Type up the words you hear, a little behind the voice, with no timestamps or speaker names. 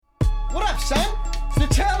What up, son? It's the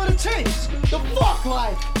tale of the tapes. The fuck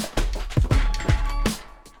life.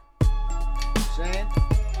 Saying?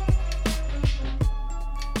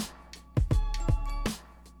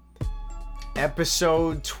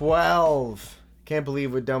 Episode 12. Can't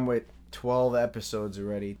believe we're done with 12 episodes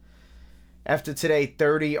already. After today,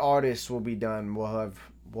 30 artists will be done.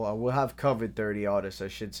 We'll have covered 30 artists, I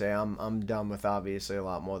should say. I'm done with obviously a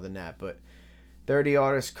lot more than that, but 30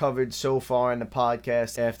 artists covered so far in the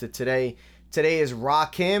podcast after today. Today is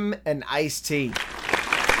Rakim and Ice-T.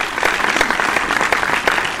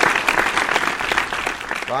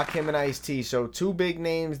 Rakim and Ice-T. So two big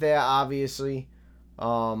names there, obviously.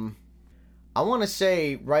 I want to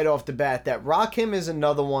say right off the bat that Rakim is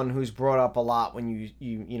another one who's brought up a lot when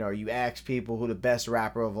you ask people who the best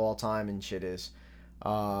rapper of all time and shit is.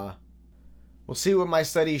 We'll see what my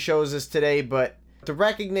study shows us today, but the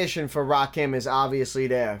recognition for Rakim is obviously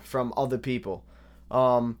there from other people.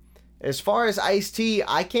 As far as Ice-T,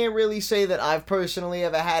 I can't really say that I've personally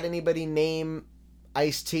ever had anybody name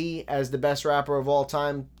Ice-T as the best rapper of all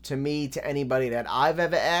time to me, to anybody that I've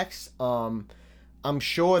ever asked. I'm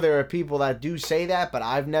sure there are people that do say that, but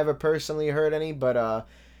I've never personally heard any. But,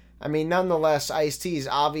 nonetheless, Ice-T is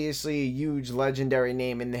obviously a huge legendary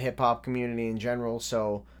name in the hip-hop community in general.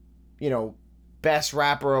 So, best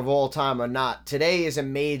rapper of all time or not, today is a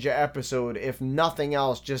major episode, if nothing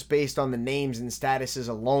else, just based on the names and statuses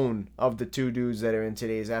alone of the two dudes that are in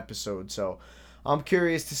today's episode. So, I'm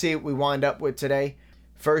curious to see what we wind up with today.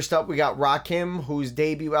 First up, we got Rakim, whose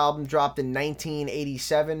debut album dropped in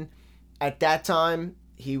 1987. At that time,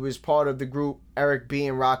 he was part of the group Eric B.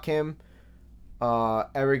 and Rakim.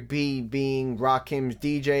 Eric B. being Rakim's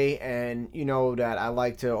DJ, and you know that I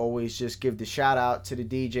like to always just give the shout out to the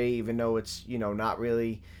DJ, even though it's not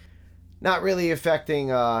really affecting.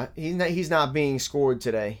 He's not being scored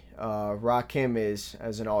today. Rakim is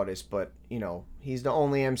as an artist, but he's the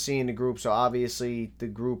only MC in the group, so obviously the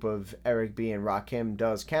group of Eric B. and Rakim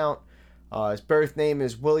does count. His birth name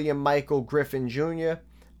is William Michael Griffin Jr.,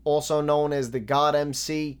 also known as the God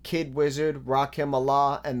MC, Kid Wizard, Rakim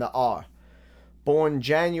Allah, and the R. Born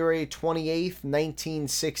January 28th,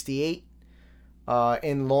 1968,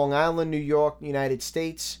 in Long Island, New York, United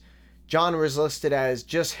States. Genres listed as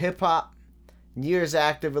just hip-hop. Years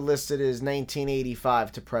active are listed as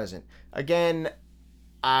 1985 to present. Again,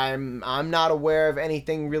 I'm not aware of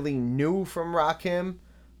anything really new from Rakim.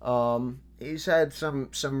 He's had some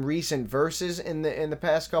recent verses in the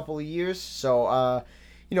past couple of years, so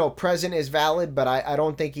present is valid, but I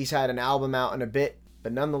don't think he's had an album out in a bit.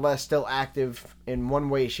 But nonetheless, still active in one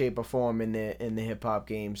way, shape, or form in the hip hop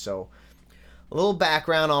game. So, a little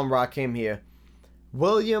background on Rakim here.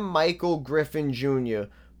 William Michael Griffin Jr.,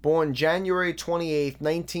 born January 28,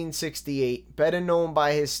 1968, better known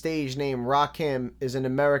by his stage name Rakim, is an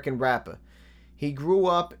American rapper. He grew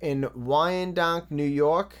up in Wyandotte, New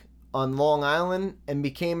York, on Long Island, and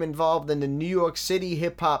became involved in the New York City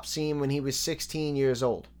hip-hop scene when he was 16 years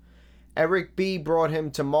old. Eric B. brought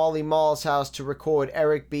him to Marley Marl's house to record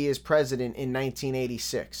Eric B. as President in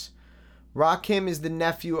 1986. Rakim is the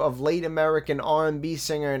nephew of late American R&B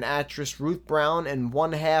singer and actress Ruth Brown and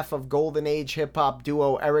one half of Golden Age hip-hop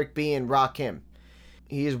duo Eric B. and Rakim.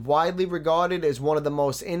 He is widely regarded as one of the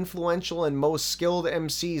most influential and most skilled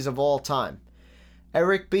MCs of all time.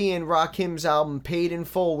 Eric B. and Rakim's album Paid in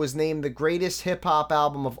Full was named the greatest hip-hop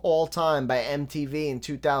album of all time by MTV in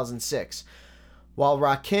 2006, while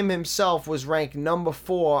Rakim himself was ranked number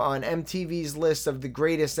 4 on MTV's list of the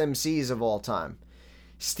greatest MCs of all time.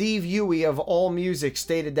 Steve Huey of AllMusic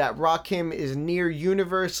stated that Rakim is near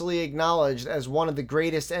universally acknowledged as one of the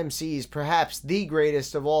greatest MCs, perhaps the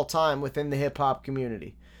greatest of all time within the hip-hop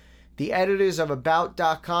community. The editors of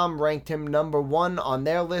About.com ranked him number 1 on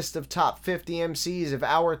their list of top 50 MCs of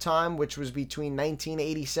our time, which was between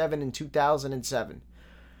 1987 and 2007.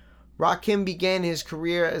 Rakim began his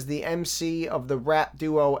career as the MC of the rap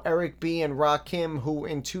duo Eric B. and Rakim, who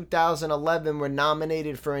in 2011 were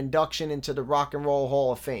nominated for induction into the Rock and Roll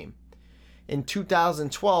Hall of Fame. In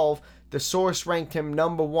 2012, The Source ranked him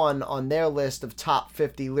number 1 on their list of top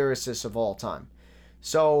 50 lyricists of all time.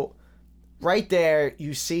 So, right there,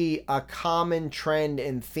 you see a common trend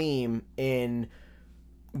and theme in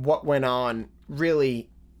what went on, really,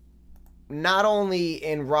 not only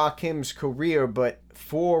in Rakim's career, but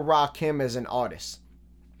for Rakim as an artist.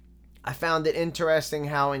 I found it interesting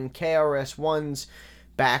how in KRS-One's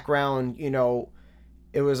background,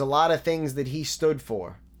 it was a lot of things that he stood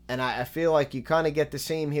for. And I feel like you kind of get the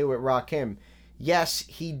same here with Rakim. Yes,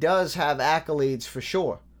 he does have accolades for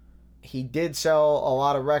sure. He did sell a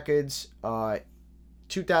lot of records.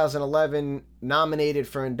 2011, nominated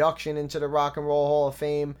for induction into the Rock and Roll Hall of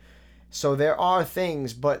Fame. So there are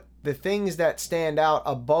things, but the things that stand out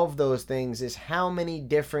above those things is how many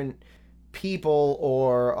different people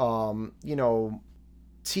or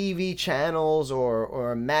TV channels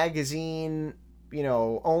or magazine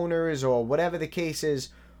owners or whatever the case is.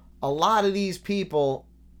 A lot of these people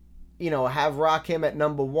have Rakim at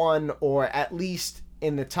number 1 or at least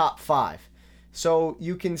in the top 5. So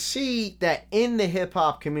you can see that in the hip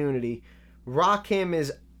hop community, Rakim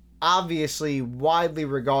is obviously widely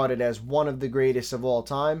regarded as one of the greatest of all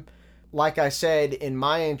time. Like I said in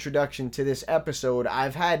my introduction to this episode,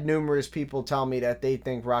 I've had numerous people tell me that they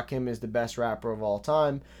think Rakim is the best rapper of all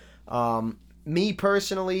time. Me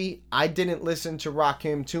personally, I didn't listen to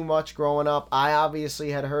Rakim too much growing up. I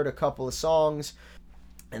obviously had heard a couple of songs,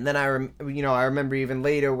 and then I remember even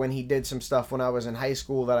later when he did some stuff when I was in high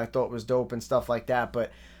school that I thought was dope and stuff like that.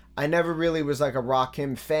 But I never really was like a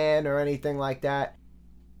Rakim fan or anything like that.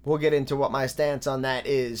 We'll get into what my stance on that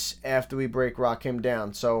is after we break Rakim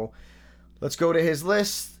down. So let's go to his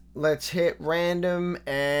list. Let's hit random,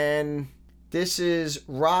 and this is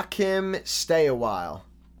Rakim, Stay a While.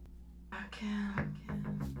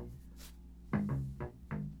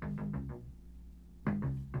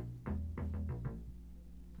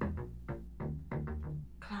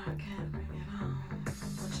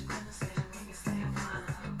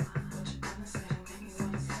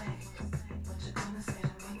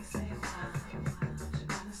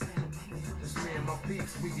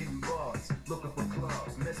 We getting bars, looking for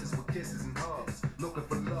clubs, messes with kisses and hugs, looking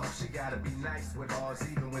for love. She gotta be nice with ours,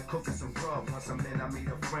 even when cooking some grub. Once I'm in, I meet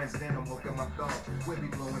her friends, then I'm hooking my thumb. We'll be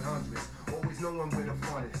blowing hundreds, always knowing where the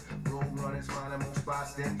fun is. Road runners, finding more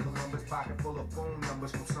spots than Columbus, pocket full of phone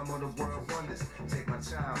numbers from some of the world wonders. Take my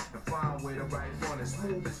time and find where the right one is.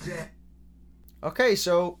 Smooth as jack. Okay,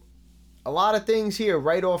 so a lot of things here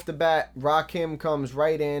right off the bat. Rakim comes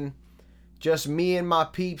right in. Just me and my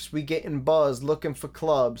peeps, we getting buzzed, looking for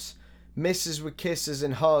clubs. Misses with kisses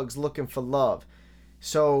and hugs, looking for love.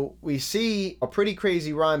 So we see a pretty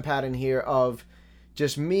crazy rhyme pattern here of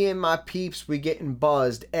just me and my peeps, we getting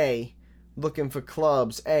buzzed, A. Looking for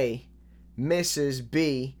clubs, A. Misses,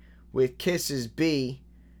 B. With kisses, B.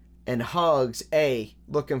 And hugs, A.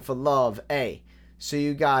 Looking for love, A. So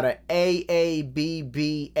you got a A, B,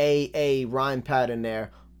 B, A rhyme pattern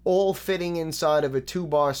there. All fitting inside of a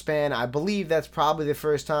 2-bar span. I believe that's probably the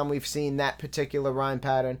first time we've seen that particular rhyme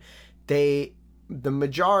pattern. The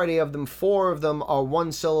majority of them, 4 of them are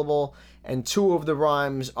 1 syllable, and 2 of the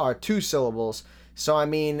rhymes are 2 syllables. So, I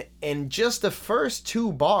mean, in just the first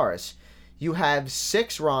 2 bars, you have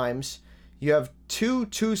 6 rhymes, you have 2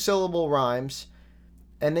 2-syllable rhymes,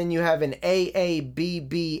 and then you have an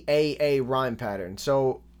A, rhyme pattern.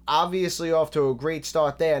 So, obviously off to a great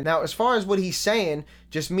start there. Now, as far as what he's saying,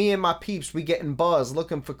 just me and my peeps, we getting buzzed,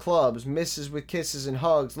 looking for clubs, misses with kisses and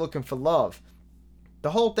hugs, looking for love. The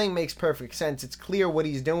whole thing makes perfect sense. It's clear what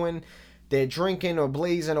he's doing. They're drinking or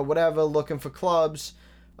blazing or whatever, looking for clubs,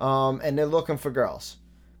 and they're looking for girls.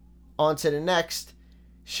 On to the next.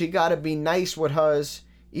 She gotta be nice with hers,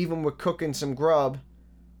 even with cooking some grub.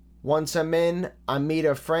 Once I'm in, I meet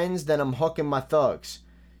her friends, then I'm hooking my thugs.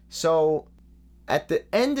 So, at the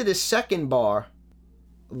end of the second bar,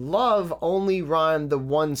 love only rhymed the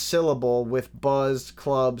 1 syllable with buzzed,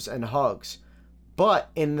 clubs, and hugs. But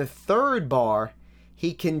in the third bar,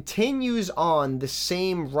 he continues on the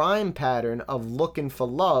same rhyme pattern of looking for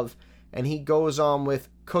love, and he goes on with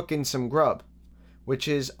cooking some grub, which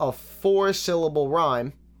is a 4-syllable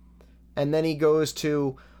rhyme. And then he goes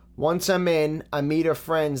to, once I'm in, I meet her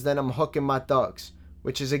friends, then I'm hooking my thugs,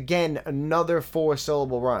 which is again another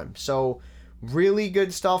 4-syllable rhyme. So, really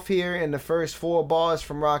good stuff here in the first 4 bars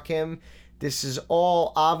from Rakim. This is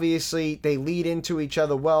all, obviously, they lead into each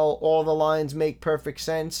other well. All the lines make perfect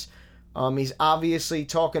sense. He's obviously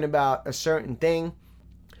talking about a certain thing.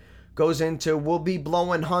 Goes into, we'll be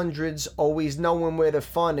blowing hundreds, always knowing where the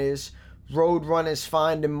fun is. Road runners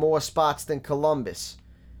finding more spots than Columbus.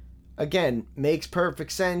 Again, makes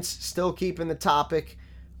perfect sense. Still keeping the topic.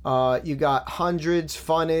 You got hundreds,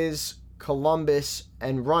 fun is, Columbus,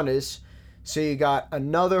 and runners. So you got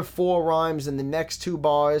another 4 rhymes in the next 2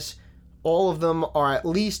 bars. All of them are at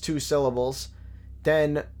least 2 syllables.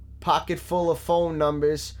 Then, pocket full of phone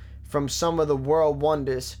numbers from some of the world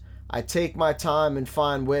wonders. I take my time and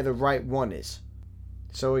find where the right one is.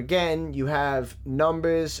 So again, you have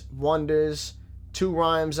numbers, wonders, 2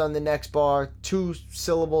 rhymes on the next bar, 2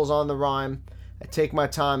 syllables on the rhyme. I take my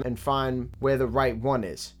time and find where the right one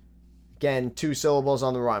is. Again, 2 syllables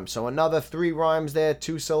on the rhyme. So another 3 rhymes there,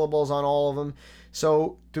 2 syllables on all of them.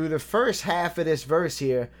 So through the first half of this verse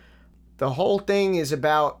here, the whole thing is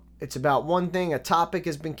about It's about one thing. A topic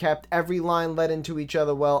has been kept. Every line led into each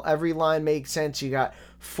other well. Every line makes sense. You got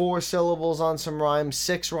 4 syllables on some rhymes,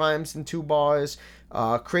 6 rhymes in 2 bars,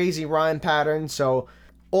 crazy rhyme pattern. So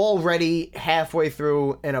already halfway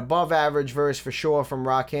through an above average verse for sure from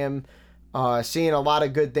Rakim. Seeing a lot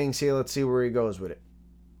of good things here. Let's see where he goes with it.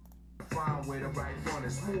 Fine with the right one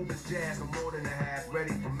as smooth as jazz, I'm more than a half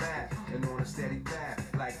ready for math and on a steady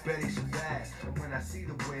path like Betty Shabazz. And when I see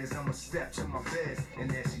the whiz, I'ma step to my bed, and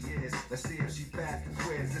there she is. Let's see if she passed the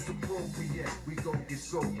quiz. It's appropriate. We go get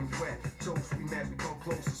soaking wet. Toast we met, we come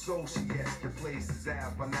closer, so she get. The place is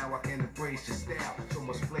out, but now I can embrace your style. So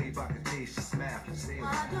much flavor, I can taste your smile.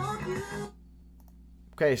 Why don't you?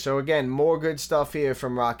 Okay, so again, more good stuff here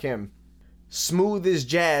from Rakim. Smooth as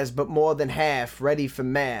jazz, but more than half ready for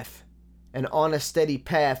math. And on a steady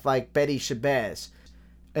path like Betty Shabazz.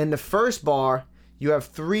 In the first bar, you have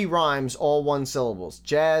 3 rhymes, all 1 syllables.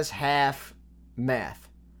 Jazz, half, math.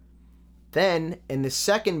 Then, in the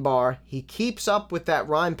second bar, he keeps up with that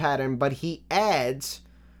rhyme pattern, but he adds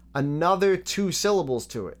another 2 syllables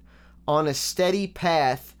to it. On a steady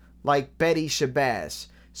path like Betty Shabazz.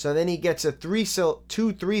 So then he gets a 2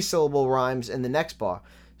 3-syllable rhymes in the next bar.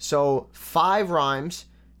 So 5 rhymes,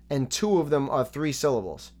 and 2 of them are 3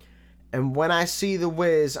 syllables. And when I see the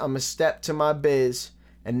whiz, I'm a step to my biz.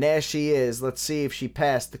 And there she is. Let's see if she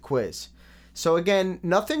passed the quiz. So again,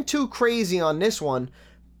 nothing too crazy on this one.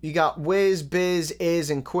 You got whiz, biz, is,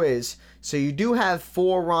 and quiz. So you do have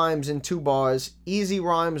 4 rhymes in 2 bars. Easy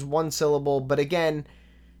rhymes, 1 syllable. But again,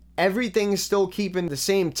 everything's still keeping the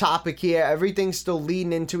same topic here. Everything's still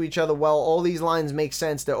leading into each other well. All these lines make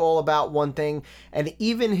sense. They're all about one thing. And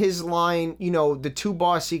even his line, the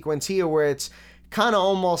 2-bar sequence here where it's kind of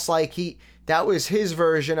almost like that was his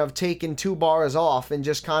version of taking 2 bars off and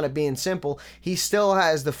just kind of being simple. He still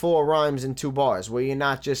has the 4 rhymes in 2 bars where you're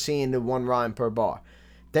not just seeing the 1 rhyme per bar.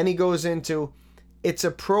 Then he goes into, it's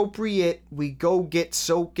appropriate we go get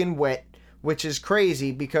soaking wet, which is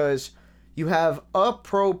crazy because you have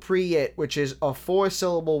appropriate, which is a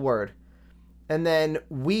 4-syllable word. And then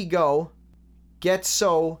we go get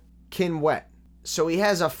soaking wet. So he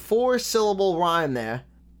has a 4-syllable rhyme there.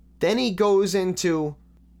 Then he goes into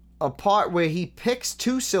a part where he picks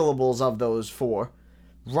 2 syllables of those 4,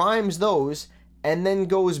 rhymes those, and then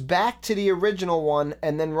goes back to the original one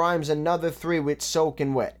and then rhymes another 3 with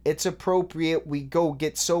soaking wet. It's appropriate we go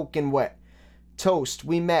get soaking wet. Toast,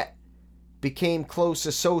 we met, became close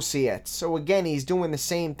associates. So again, he's doing the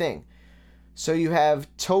same thing. So you have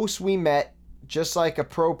toast, we met, just like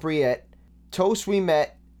appropriate. Toast, we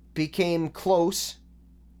met, became close,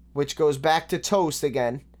 which goes back to toast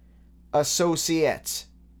again. Associates,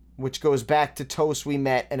 which goes back to toast, we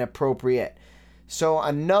met, and appropriate. So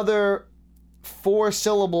another 4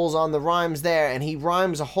 syllables on the rhymes there, and he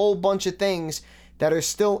rhymes a whole bunch of things that are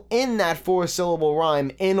still in that 4-syllable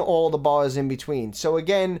rhyme in all the bars in between. So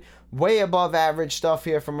again, way above average stuff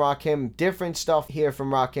here from Rakim, different stuff here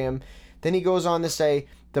from Rakim. Then he goes on to say,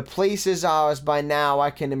 the place is ours, by now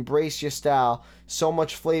I can embrace your style, so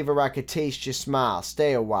much flavor I could taste your smile,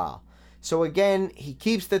 stay a while. So again, he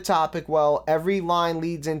keeps the topic well. Every line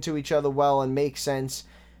leads into each other well and makes sense.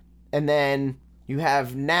 And then you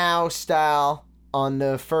have now style on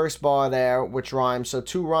the first bar there, which rhymes. So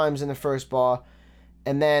 2 rhymes in the first bar.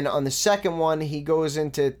 And then on the second one, he goes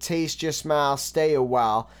into taste your smile, stay a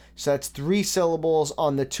while. So that's 3 syllables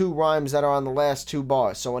on the 2 rhymes that are on the last 2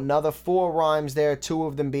 bars. So another 4 rhymes there, 2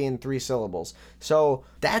 of them being 3 syllables. So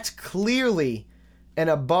that's clearly an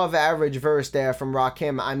above average verse there from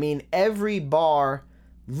Rakim. I mean, every bar,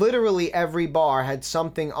 literally every bar had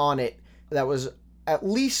something on it that was at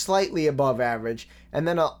least slightly above average. And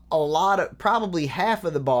then a lot of, probably half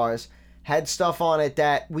of the bars had stuff on it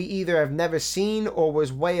that we either have never seen or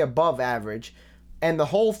was way above average. And the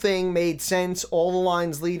whole thing made sense. All the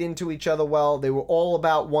lines lead into each other well. They were all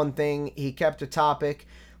about one thing. He kept a topic.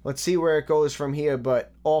 Let's see where it goes from here,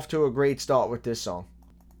 but off to a great start with this song.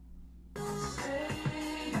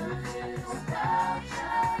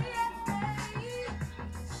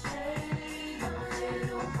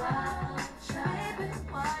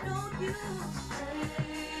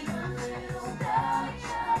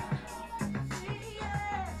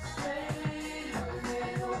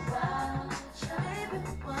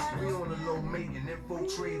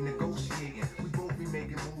 Trade negotiating, we both be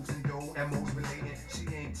making moves and dough and most relating.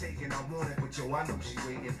 She ain't taking, I want it, but yo, I know she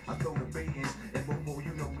waiting. I throw the baiting, and before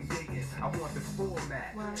you know we dating. I want the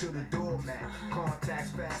format to the doormat,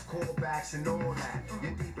 contacts, fast callbacks, and all that.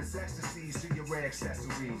 Your deepest ecstasies to your rare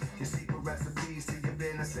accessories, your secret recipes to your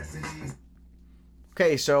bare necessities.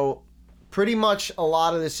 Okay, so pretty much a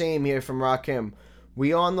lot of the same here from Rakim.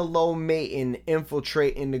 We on the low mating,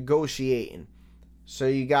 infiltrating, negotiating. So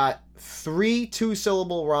you got 3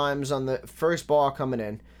 2-syllable rhymes on the first bar coming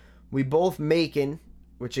in. We both making,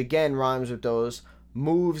 which again rhymes with those.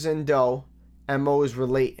 Moves and dough. MO's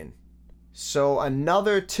relating. So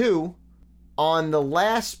another 2 on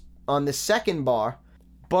the second bar.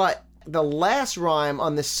 But the last rhyme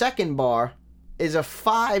on the second bar is a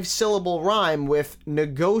 5-syllable rhyme with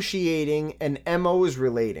negotiating and MO's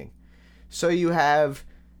relating. So you have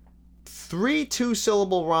 3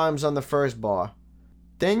 2-syllable rhymes on the first bar.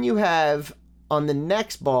 Then you have on the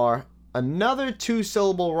next bar another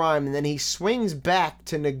 2-syllable rhyme, and then he swings back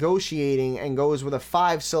to negotiating and goes with a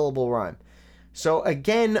 5-syllable rhyme. So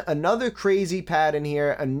again, another crazy pattern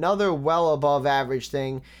here, another well above average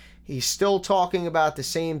thing. He's still talking about the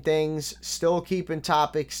same things, still keeping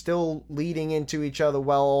topics, still leading into each other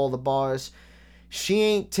well, all the bars. She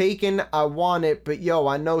ain't taking, I want it, but yo,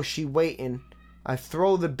 I know she waiting. I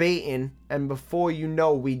throw the bait in, and before you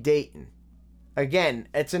know, we dating. Again,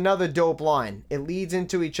 it's another dope line. It leads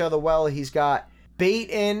into each other well. He's got bait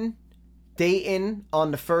in, dating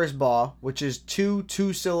on the first bar, which is 2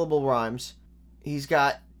 2-syllable rhymes. He's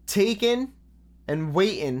got taken and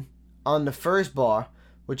waiting on the first bar,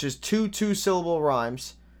 which is 2 2-syllable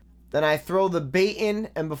rhymes. Then I throw the bait in,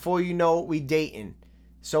 and before you know it, we dating.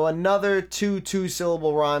 So another 2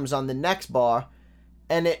 2-syllable rhymes on the next bar.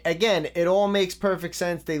 And it all makes perfect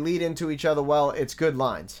sense. They lead into each other well. It's good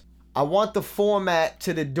lines. I want the format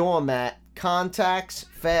to the doormat, contacts,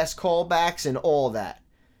 fast callbacks, and all that.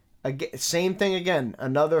 Again, same thing again.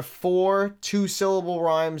 Another 4 2-syllable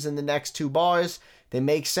rhymes in the next 2 bars. They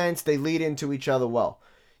make sense. They lead into each other well.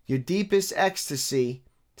 Your deepest ecstasy,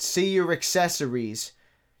 see your accessories,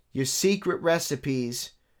 your secret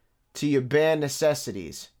recipes, to your bare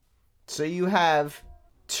necessities. So you have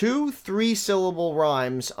 2 3-syllable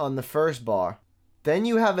rhymes on the first bar. Then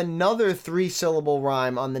you have another 3-syllable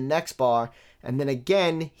rhyme on the next bar, and then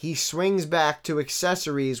again he swings back to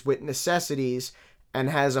accessories with necessities and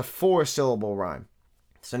has a 4-syllable rhyme.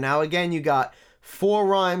 So now again you got 4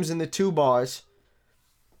 rhymes in the 2 bars.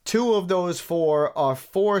 2 of those 4 are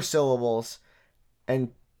 4 syllables,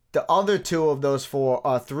 and the other 2 of those 4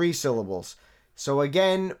 are 3 syllables. So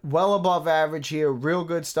again, well above average here. Real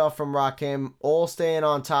good stuff from Rakim. All staying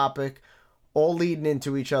on topic, all leading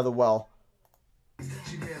into each other well.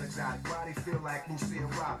 She real exotic, body feel like Lucille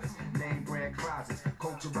Roberts. Name brand closets,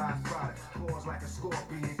 culturized products. Claws like a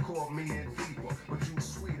scorpion, caught me in deeper. But you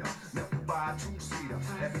sweeter, never buy a 2-seater.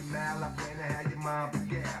 Every mile I plan to have your mind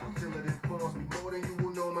beguiled. Till it informs me more than you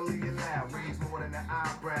will normally allow. Raise more than an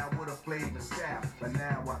eyebrow with a flavor style. But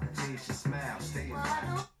now I can taste your smile. Stay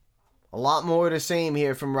A lot more of the same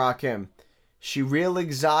here from Rakim. She real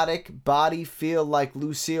exotic, body feel like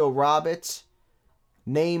Lucille Roberts.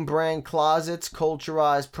 Name brand closets,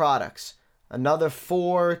 culturized products. Another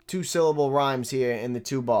 4 2-syllable rhymes here in the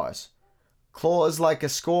 2 bars. Claws like a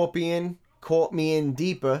scorpion, caught me in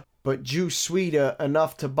deeper, but juice sweeter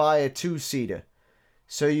enough to buy a 2-seater.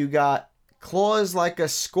 So you got claws like a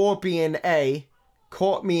scorpion A,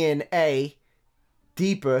 caught me in A,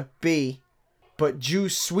 deeper B, but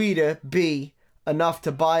juice sweeter B, enough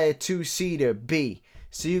to buy a 2-seater B.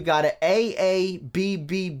 So you got an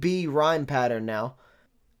A-A-B-B-B rhyme pattern now.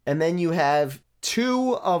 And then you have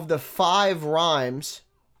 2 of the 5 rhymes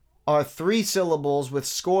are 3 syllables with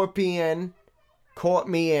scorpion, caught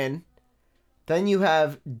me in. Then you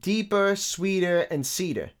have deeper, sweeter, and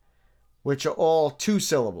cedar, which are all 2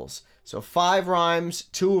 syllables. So 5 rhymes,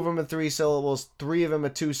 2 of them are 3 syllables, 3 of them are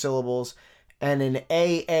 2 syllables, and an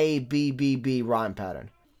A-A-B-B-B rhyme pattern.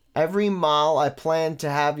 Every mile I plan to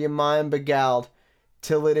have your mind beguiled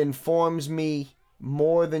till it informs me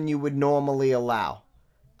more than you would normally allow.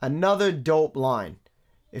 Another dope line.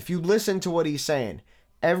 If you listen to what he's saying,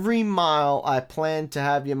 every mile I plan to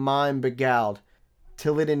have your mind beguiled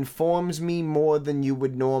till it informs me more than you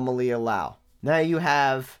would normally allow. Now you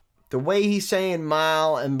have the way he's saying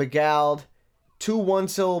mile and beguiled, 2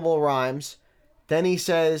 1-syllable rhymes. Then he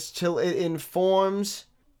says till it informs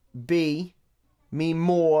me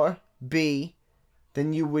more B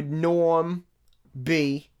than you would norm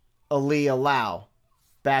B allow.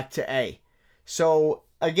 Back to A. So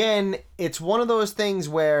again, it's one of those things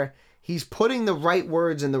where he's putting the right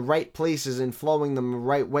words in the right places and flowing them the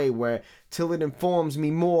right way, where till it informs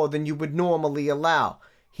me more than you would normally allow.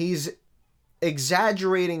 He's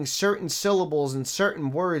exaggerating certain syllables and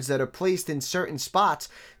certain words that are placed in certain spots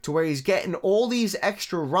to where he's getting all these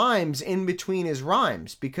extra rhymes in between his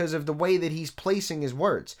rhymes because of the way that he's placing his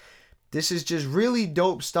words. This is just really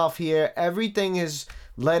dope stuff here. Everything is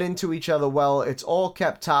led into each other well. It's all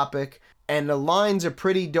kept topic. And the lines are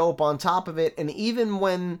pretty dope on top of it. And even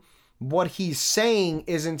when what he's saying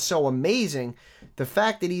isn't so amazing, the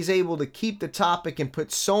fact that he's able to keep the topic and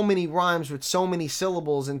put so many rhymes with so many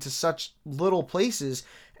syllables into such little places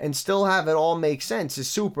and still have it all make sense is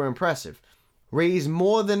super impressive. Raise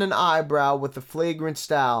more than an eyebrow with a flagrant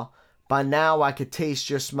style. By now I could taste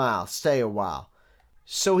your smile. Stay a while.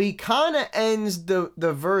 So he kind of ends the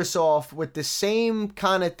verse off with the same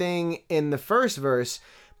kind of thing in the first verse,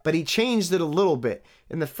 but he changed it a little bit.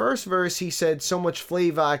 In the first verse, he said, so much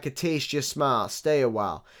flavor I could taste your smile, stay a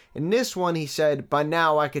while. In this one, he said, by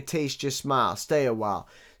now I could taste your smile, stay a while.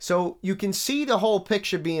 So you can see the whole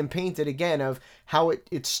picture being painted again of how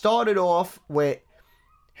it started off with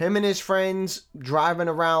him and his friends driving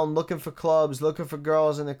around looking for clubs, looking for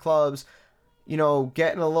girls in the clubs, you know,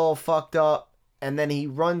 getting a little fucked up. And then he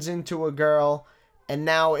runs into a girl, and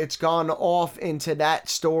now it's gone off into that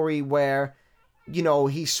story where, you know,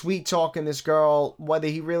 he's sweet talking this girl. Whether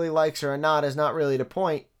he really likes her or not is not really the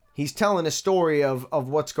point. He's telling a story of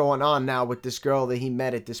what's going on now with this girl that he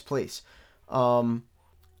met at this place.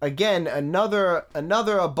 Again, another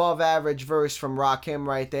above average verse from Rakim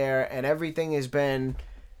right there, and everything has been,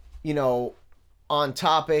 you know, on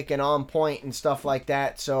topic and on point and stuff like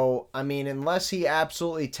that. So, I mean, unless he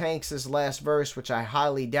absolutely tanks this last verse, which I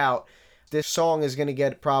highly doubt, this song is going to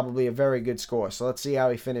get probably a very good score. So let's see how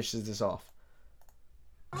he finishes this off.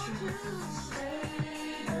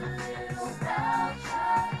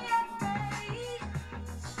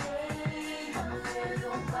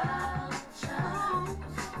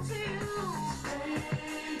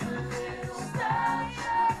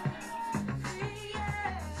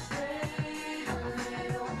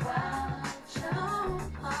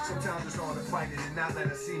 And not let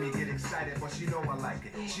her see me get excited, but she know I like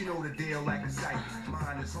it. She know the deal like a psychic.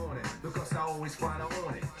 Mine is haunted, because I always find her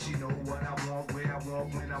on it. She know what I want, where I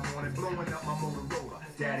want, when I want it. Blowing up my Motorola.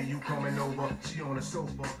 Daddy, you coming over? She on the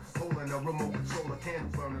sofa, holding a remote controller, candle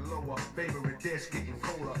burning lower. Favorite dish getting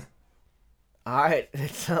colder. Alright,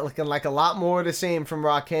 it's looking like a lot more of the same from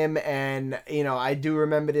Rakim, and, you know, I do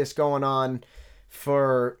remember this going on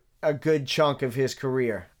for a good chunk of his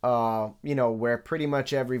career, you know, where pretty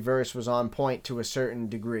much every verse was on point to a certain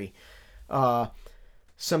degree.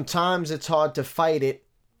 Sometimes it's hard to fight it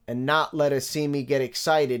and not let her see me get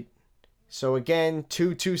excited. So again,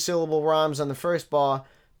 two-syllable rhymes on the first bar,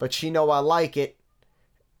 but she know I like it.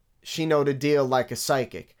 She know the deal like a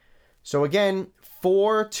psychic. So again,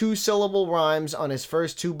 4 2-syllable rhymes on his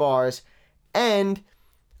first 2 bars, and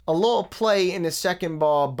a little play in the second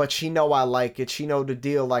bar, but she know I like it. She know the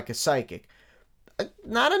deal like a psychic.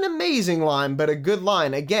 Not an amazing line, but a good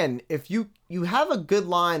line. Again, if you have a good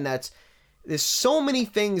line there's so many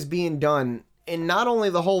things being done in not only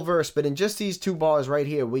the whole verse, but in just these 2 bars right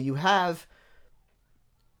here, where you have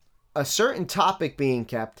a certain topic being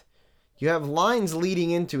kept. You have lines leading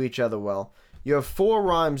into each other well. You have 4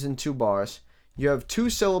 rhymes in 2 bars. You have 2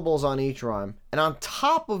 syllables on each rhyme. And on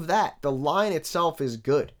top of that, the line itself is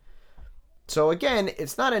good. So again,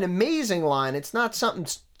 it's not an amazing line. It's not something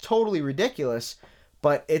totally ridiculous.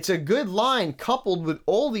 But it's a good line coupled with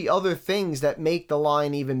all the other things that make the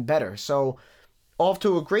line even better. So off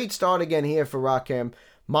to a great start again here for Rakim.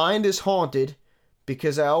 Mind is haunted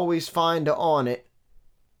because I always find her on it.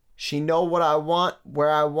 She know what I want, where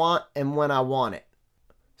I want, and when I want it.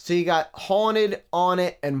 So you got haunted, on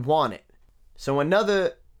it, and want it. So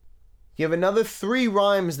you have another 3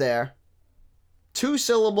 rhymes there. 2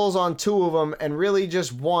 syllables on 2 of them, and really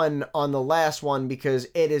just 1 on the last one because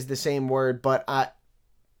it is the same word, but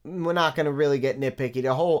we're not going to really get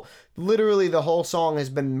nitpicky. Literally the whole song has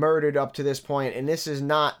been murdered up to this point, and this is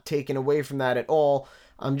not taken away from that at all.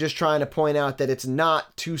 I'm just trying to point out that it's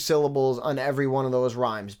not 2 syllables on every one of those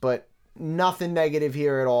rhymes, but nothing negative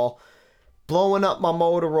here at all. Blowing up my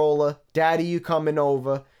Motorola, daddy you coming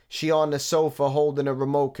over, she on the sofa holding a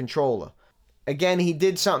remote controller. Again, he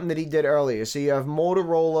did something that he did earlier. So you have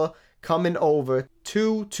Motorola coming over,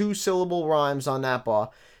 2 2-syllable rhymes on that bar.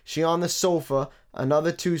 She on the sofa,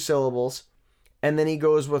 another 2 syllables. And then he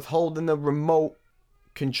goes with holding the remote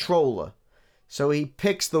controller. So he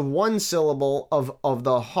picks the 1 syllable of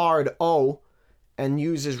the hard O and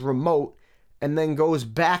uses remote, and then goes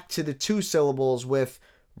back to the 2 syllables with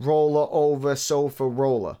roller over, sofa,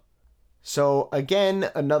 roller. So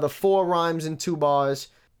again, another 4 rhymes in 2 bars.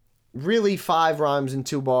 Really 5 rhymes in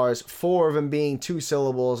 2 bars, 4 of them being 2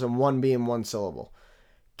 syllables and 1 being 1 syllable.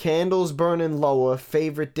 Candles burning lower,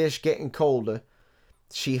 favorite dish getting colder.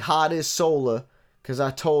 She hot as solar, 'cause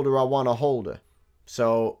I told her I want to hold her.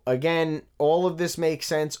 So again, all of this makes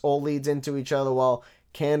sense, all leads into each other well.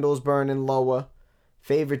 Candles burning lower,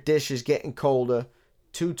 favorite dish is getting colder.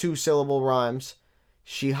 two two-syllable rhymes.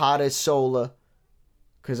 She hot as solar,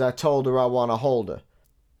 'cause I told her I want to hold her.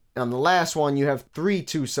 On the last one, you have 3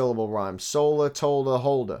 two-syllable rhymes. Solar, told her,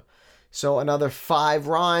 hold her. So another 5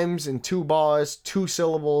 rhymes in 2 bars, 2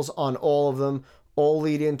 syllables on all of them. All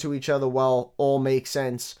lead into each other well. All make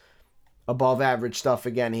sense. Above average stuff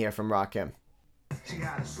again here from Rakim. She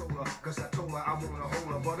had a solar, cause I told her I wanna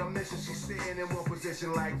hold her. But I'm missing, she's staying in one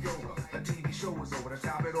position like yoga. The TV show was over, to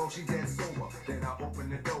top it off, she dead sober. Then I open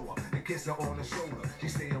the door and kiss her on the shoulder. She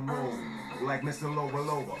staying rolling like Mr. Lover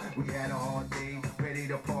Lover. We had a hard day, ready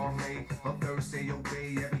to parlay. Her thirst say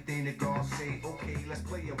obey everything that God say. Okay, let's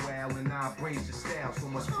play a while and I embrace the style. So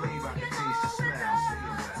much flavor I can taste the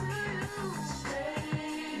smile.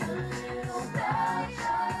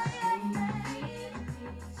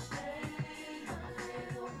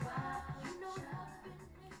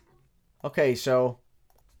 Okay, so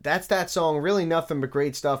that's that song. Really nothing but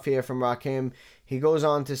great stuff here from Rakim. He goes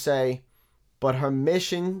on to say, but her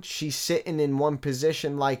mission, she's sitting in one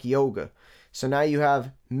position like yoga. So now you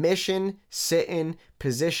have mission, sitting,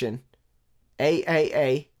 position,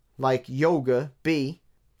 A, like yoga, B.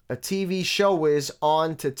 A TV show is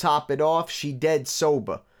on to top it off, she dead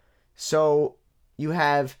sober. So you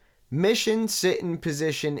have mission, sitting,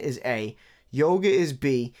 position is A. Yoga is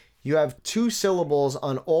B. You have 2 syllables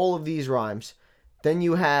on all of these rhymes. Then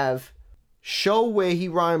you have show, where he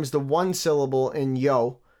rhymes the 1 syllable in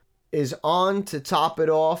yo, is on to top it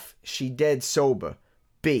off, she dead sober.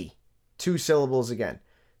 B. 2 syllables again.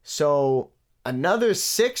 So another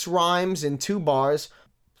 6 rhymes in 2 bars.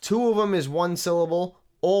 2 of them is 1 syllable.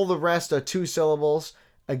 All the rest are 2 syllables.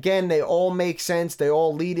 Again, they all make sense. They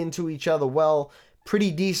all lead into each other well.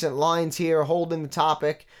 Pretty decent lines here, holding the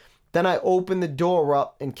topic. Then I open the door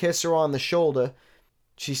up and kiss her on the shoulder.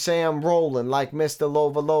 She say I'm rolling like Mr.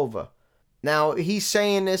 Lover Lover. Now, he's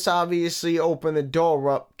saying this, obviously, open the door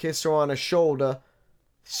up, kiss her on the shoulder.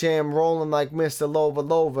 Say I'm rolling like Mr. Lover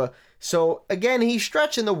Lover. So, again, he's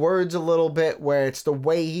stretching the words a little bit where it's the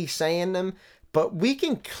way he's saying them. But we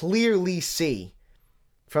can clearly see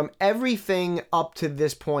from everything up to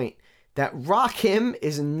this point that Rakim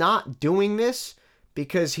is not doing this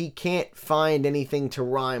because he can't find anything to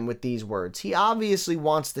rhyme with these words. He obviously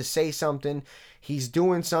wants to say something. He's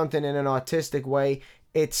doing something in an artistic way.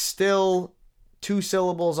 It's still 2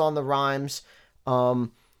 syllables on the rhymes.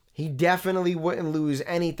 He definitely wouldn't lose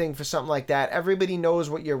anything for something like that. Everybody knows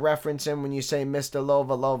what you're referencing when you say Mr.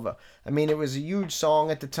 Lover Lover. I mean, it was a huge song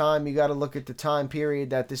at the time. You got to look at the time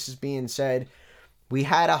period that this is being said. We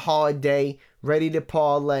had a hard day, ready to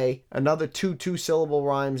parlay. Another 2 two-syllable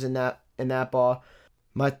rhymes in that bar.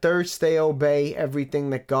 My thirst, they obey everything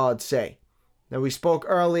that God say. Now, we spoke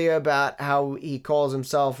earlier about how he calls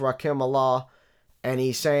himself Rakim Allah, and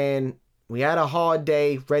he's saying, we had a hard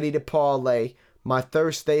day, ready to parlay. My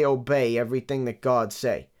thirst, they obey everything that God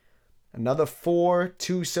say. Another 4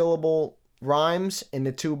 two-syllable rhymes in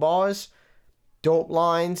the 2 bars. Dope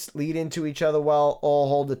lines, lead into each other well, all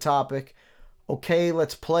hold the topic. Okay,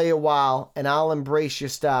 let's play a while, and I'll embrace your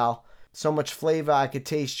style. So much flavor I could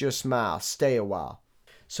taste your smile. Stay a while.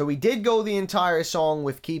 So he did go the entire song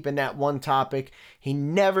with keeping that one topic. He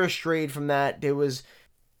never strayed from that. There was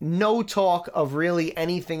no talk of really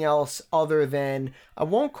anything else other than, I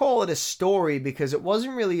won't call it a story because it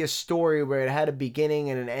wasn't really a story where it had a beginning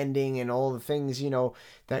and an ending and all the things,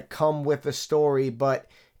 that come with a story, but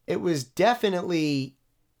it was definitely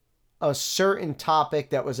a certain topic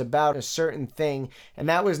that was about a certain thing, and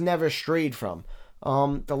that was never strayed from.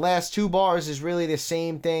 The last 2 bars is really the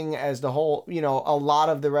same thing as the whole, a lot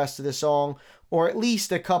of the rest of the song, or at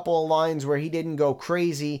least a couple of lines where he didn't go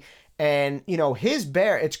crazy. And,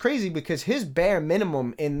 it's crazy because his bare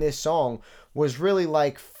minimum in this song was really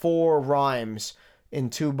like 4 rhymes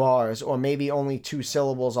in 2 bars, or maybe only 2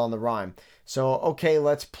 syllables on the rhyme. So, okay,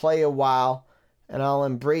 let's play a while, and I'll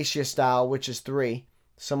embrace your style, which is 3.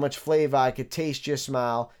 So much flavor I could taste your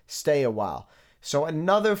smile, stay a while. So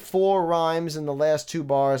another 4 rhymes in the last 2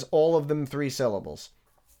 bars, all of them 3 syllables.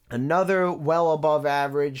 Another well above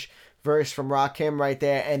average verse from Rakim right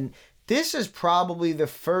there. And this is probably the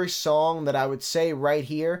first song that I would say right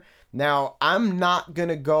here. Now, I'm not going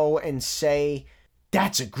to go and say,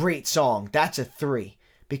 that's a great song, that's a 3.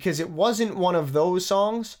 Because it wasn't one of those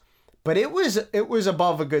songs, but it was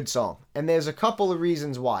above a good song. And there's a couple of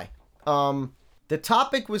reasons why. The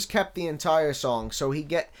topic was kept the entire song, so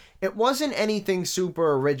it wasn't anything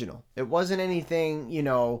super original. It wasn't anything,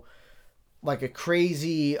 like a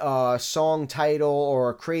crazy song title or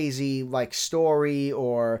a crazy story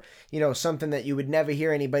or, something that you would never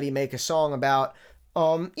hear anybody make a song about.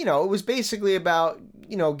 It was basically about,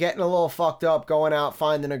 getting a little fucked up, going out,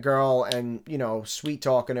 finding a girl, and, sweet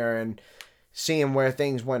talking her and seeing where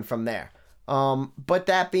things went from there. But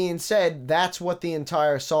that being said, that's what the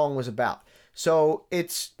entire song was about. So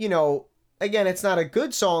it's, again, it's not a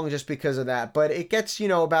good song just because of that, but it gets,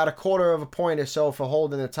 about a quarter of a point or so for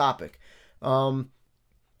holding the topic.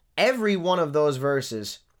 Every one of those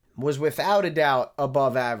verses was without a doubt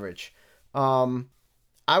above average.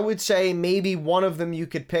 I would say maybe one of them you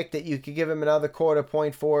could pick that you could give him another quarter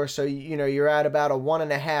point for. So, you're at about a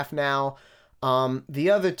 1.5 now.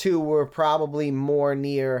 The other two were probably more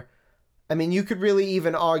near. I mean, you could really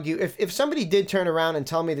even argue if somebody did turn around and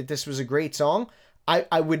tell me that this was a great song,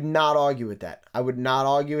 I would not argue with that. I would not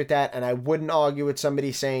argue with that, and I wouldn't argue with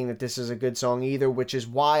somebody saying that this is a good song either, which is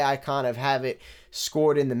why I kind of have it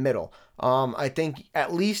scored in the middle. I think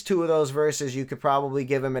at least two of those verses you could probably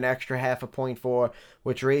give him an extra 0.5 point for,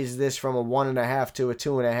 which raises this from a 1.5 to a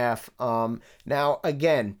 2.5. Now,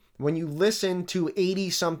 again, when you listen to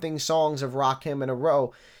 80-something songs of Rakim in a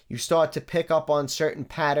row, you start to pick up on certain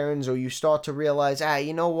patterns, or you start to realize,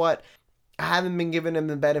 you know what? I haven't been giving him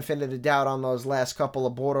the benefit of the doubt on those last couple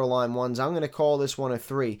of borderline ones. I'm going to call this one a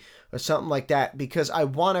 3 or something like that because I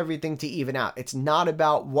want everything to even out. It's not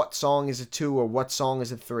about what song is a 2 or what song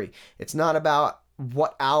is a 3. It's not about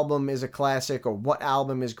what album is a classic or what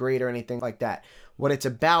album is great or anything like that. What it's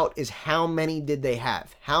about is how many did they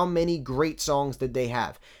have? How many great songs did they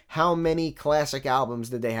have? How many classic albums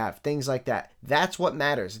did they have? Things like that. That's what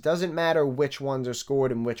matters. It doesn't matter which ones are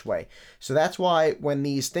scored in which way. So that's why when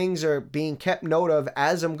these things are being kept note of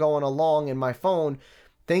as I'm going along in my phone,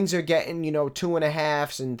 things are getting,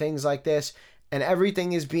 2.5s and things like this, and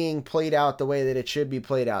everything is being played out the way that it should be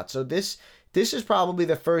played out. So this is probably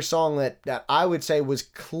the first song that I would say was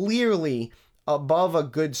clearly above a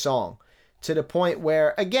good song. To the point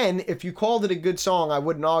where, again, if you called it a good song, I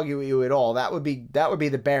wouldn't argue with you at all. That would be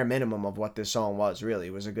the bare minimum of what this song was, really.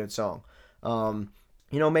 It was a good song.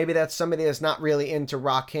 Maybe that's somebody that's not really into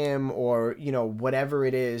Rakim or, whatever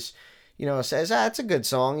it is, says, it's a good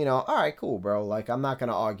song, all right, cool, bro. Like, I'm not going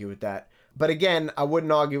to argue with that. But again, I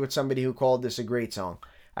wouldn't argue with somebody who called this a great song.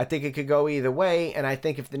 I think it could go either way, and I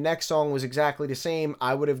think if the next song was exactly the same,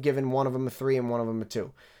 I would have given one of them a 3 and one of them a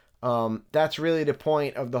 2. That's really the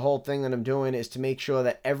point of the whole thing that I'm doing, is to make sure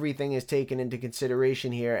that everything is taken into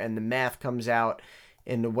consideration here and the math comes out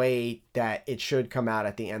in the way that it should come out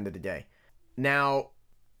at the end of the day. Now,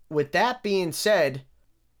 with that being said,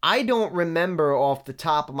 I don't remember off the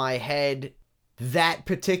top of my head that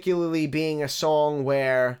particularly being a song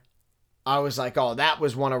where I was like, oh, that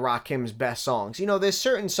was one of Rakim's best songs. There's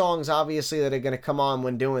certain songs, obviously, that are going to come on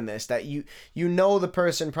when doing this, that the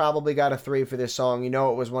person probably got a 3 for this song. It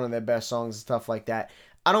was one of their best songs and stuff like that.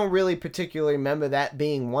 I don't really particularly remember that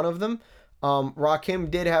being one of them.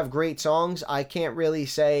 Rakim did have great songs. I can't really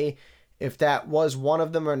say if that was one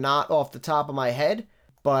of them or not off the top of my head,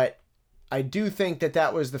 but I do think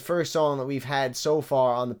that was the first song that we've had so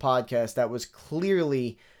far on the podcast that was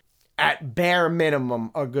clearly, at bare minimum,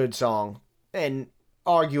 a good song, and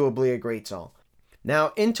arguably a great song.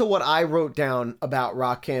 Now, into what I wrote down about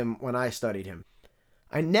Rakim when I studied him.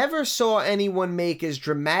 I never saw anyone make as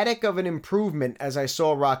dramatic of an improvement as I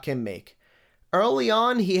saw Rakim make. Early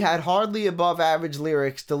on, he had hardly above average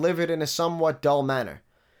lyrics delivered in a somewhat dull manner.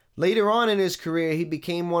 Later on in his career, he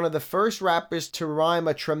became one of the first rappers to rhyme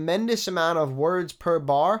a tremendous amount of words per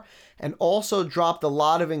bar and also dropped a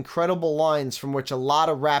lot of incredible lines from which a lot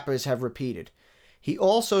of rappers have repeated. He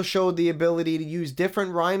also showed the ability to use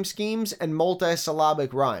different rhyme schemes and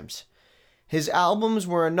multisyllabic rhymes. His albums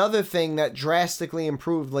were another thing that drastically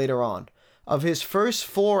improved later on. Of his first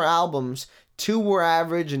 4 albums, 2 were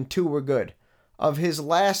average and 2 were good. Of his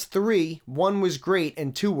last 3, 1 was great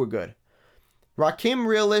and 2 were good. Rakim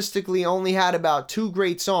realistically only had about 2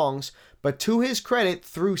 great songs, but to his credit,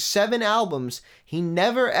 through 7 albums, he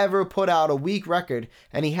never ever put out a weak record,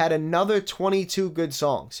 and he had another 22 good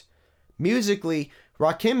songs. Musically,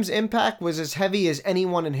 Rakim's impact was as heavy as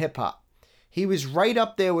anyone in hip-hop. He was right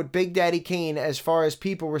up there with Big Daddy Kane as far as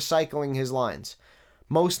people recycling his lines.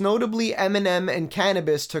 Most notably, Eminem and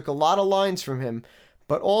Cannabis took a lot of lines from him,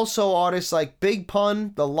 but also artists like Big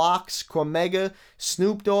Pun, The Lox, Cormega,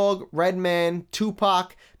 Snoop Dogg, Redman,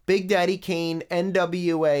 Tupac, Big Daddy Kane,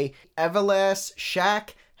 NWA, Everlast, Shaq,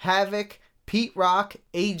 Havoc, Pete Rock,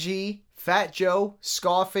 AG, Fat Joe,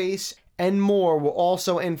 Scarface, and more were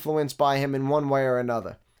also influenced by him in one way or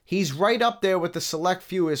another. He's right up there with the select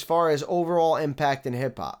few as far as overall impact in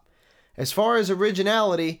hip-hop. As far as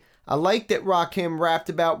originality, I like that Rakim rapped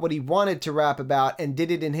about what he wanted to rap about and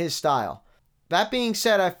did it in his style. That being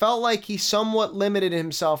said, I felt like he somewhat limited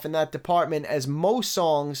himself in that department, as most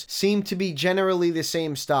songs seem to be generally the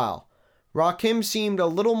same style. Rakim seemed a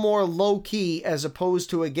little more low-key as opposed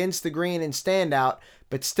to against the grain and standout,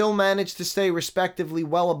 but still managed to stay respectively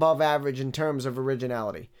well above average in terms of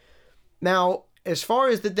originality. Now, as far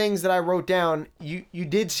as the things that I wrote down, you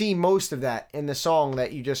did see most of that in the song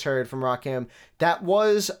that you just heard from Rakim. That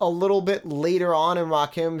was a little bit later on in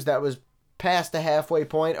Rakim's, that was past the halfway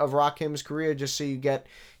point of Rakim's career, just so you get,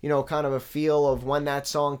 kind of a feel of when that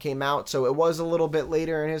song came out. So it was a little bit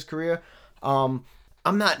later in his career.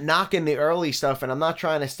 I'm not knocking the early stuff, and I'm not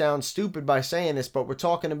trying to sound stupid by saying this, but we're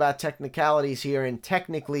talking about technicalities here, and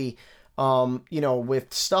technically,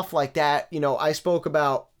 with stuff like that, I spoke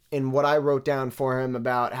about in what I wrote down for him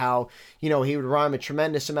about how, he would rhyme a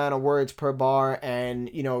tremendous amount of words per bar and,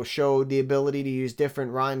 showed the ability to use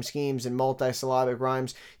different rhyme schemes and multisyllabic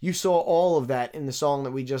rhymes. You saw all of that in the song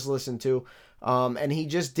that we just listened to. And he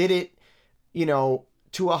just did it,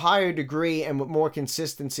 to a higher degree and with more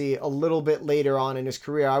consistency a little bit later on in his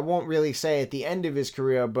career. I won't really say at the end of his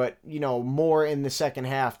career, but, more in the second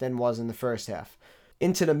half than was in the first half.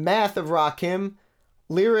 Into the math of Rakim,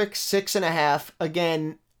 lyrics 6.5.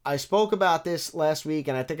 Again, I spoke about this last week,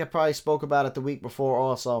 and I think I probably spoke about it the week before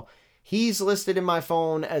also. He's listed in my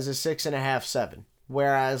phone as a 6.5, 7.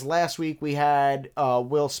 Whereas last week we had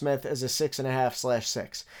Will Smith as a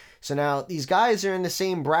 6.5/6. So now these guys are in the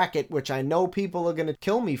same bracket, which I know people are going to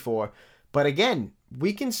kill me for. But again,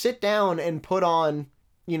 we can sit down and put on,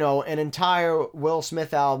 an entire Will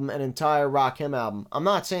Smith album, an entire Rakim album. I'm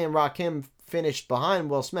not saying Rakim finished behind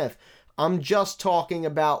Will Smith. I'm just talking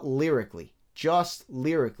about lyrically. Just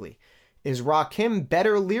lyrically. Is Rakim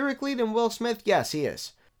better lyrically than Will Smith? Yes, he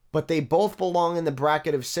is. But they both belong in the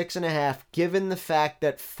bracket of 6.5, given the fact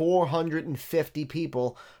that 450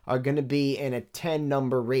 people are going to be in a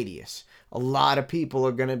 10-number radius. A lot of people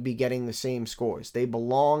are going to be getting the same scores. They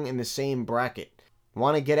belong in the same bracket.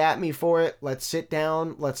 Want to get at me for it? Let's sit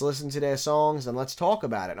down, let's listen to their songs, and let's talk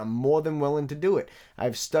about it. I'm more than willing to do it.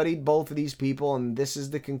 I've studied both of these people, and this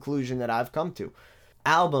is the conclusion that I've come to.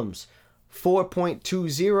 Albums,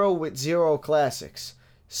 4.20 with 0 classics.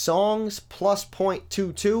 Songs, plus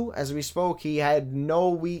 0.22. As we spoke, he had no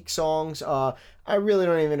weak songs. I really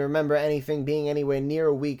don't even remember anything being anywhere near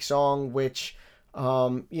a weak song, which,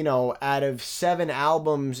 out of 7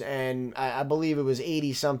 albums, and I believe it was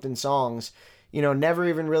 80-something songs, never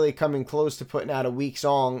even really coming close to putting out a weak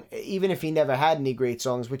song, even if he never had any great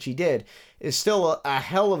songs, which he did, is still a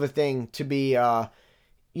hell of a thing to be,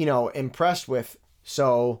 impressed with.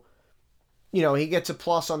 So, he gets a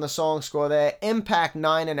plus on the song score there. Impact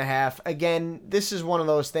 9.5. Again, this is one of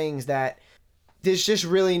those things that there's just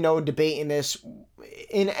really no debate in this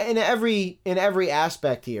in every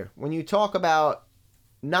aspect here. When you talk about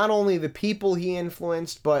not only the people he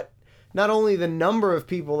influenced, but not only the number of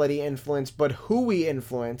people that he influenced, but who he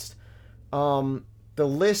influenced, the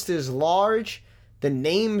list is large, the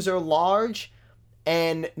names are large.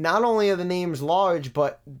 And not only are the names large,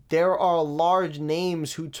 but there are large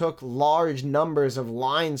names who took large numbers of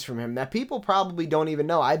lines from him that people probably don't even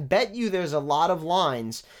know. I bet you there's a lot of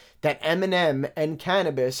lines that Eminem and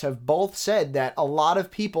Canibus have both said that a lot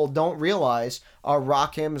of people don't realize are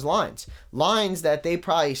Rakim's lines. Lines that they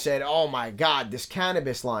probably said, oh my God, this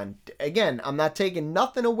Canibus line. Again, I'm not taking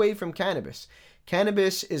nothing away from Canibus.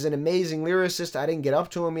 Canibus is an amazing lyricist. I didn't get up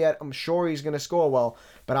to him yet. I'm sure he's going to score well.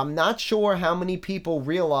 But I'm not sure how many people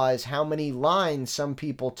realize how many lines some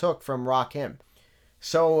people took from Rakim.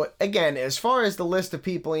 So, again, as far as the list of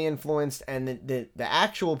people he influenced and the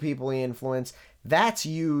actual people he influenced, that's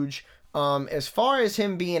huge. As far as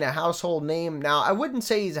him being a household name, now, I wouldn't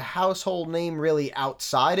say he's a household name really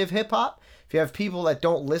outside of hip-hop. If you have people that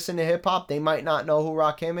don't listen to hip-hop, they might not know who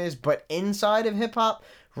Rakim is. But inside of hip-hop,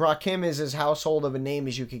 Rakim is as household of a name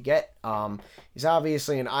as you could get. He's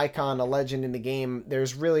obviously an icon, a legend in the game.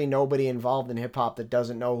 There's really nobody involved in hip-hop that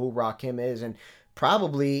doesn't know who Rakim is. And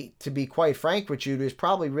probably, to be quite frank with you, there's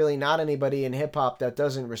probably really not anybody in hip-hop that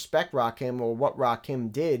doesn't respect Rakim or what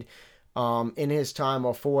Rakim did in his time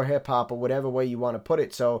or for hip-hop or whatever way you want to put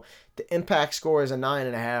it. So the impact score is a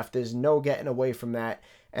 9.5. There's no getting away from that.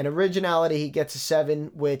 And originality, he gets a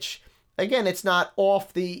 7, which... Again, it's not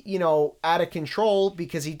off the, out of control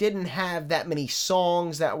because he didn't have that many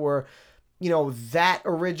songs that were, that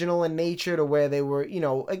original in nature to where they were,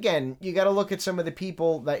 again, you got to look at some of the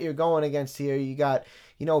people that you're going against here. You got,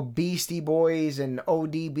 Beastie Boys and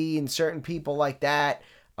ODB and certain people like that,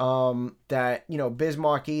 Biz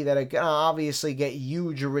Markie that are going to obviously get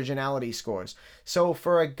huge originality scores. So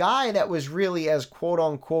for a guy that was really as quote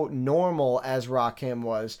unquote normal as Rakim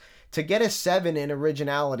was, to get a 7 in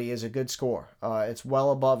originality is a good score. It's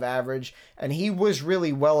well above average, and he was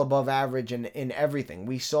really well above average in everything.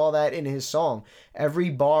 We saw that in his song. Every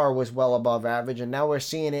bar was well above average, and now we're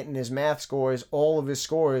seeing it in his math scores. All of his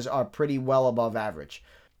scores are pretty well above average.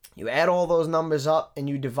 You add all those numbers up and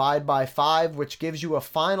you divide by 5, which gives you a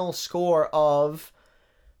final score of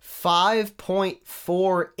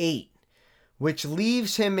 5.48, which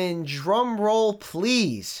leaves him in, drum roll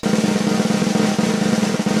please,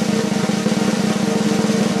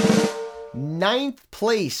 9th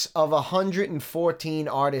place of 114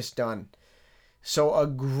 artists done. So a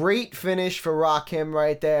great finish for Rakim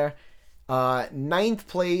right there. 9th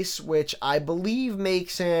place, which I believe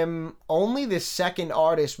makes him only the second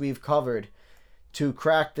artist we've covered to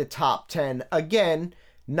crack the top 10. Again,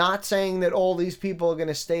 not saying that all these people are going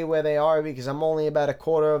to stay where they are, because I'm only about a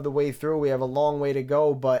quarter of the way through. We have a long way to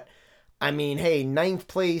go, but I mean, hey, 9th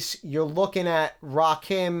place, you're looking at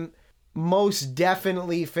Rakim most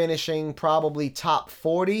definitely finishing probably top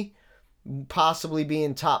 40, possibly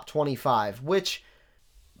being top 25, which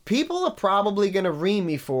people are probably going to ream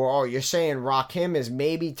me for. Oh, you're saying Rakim is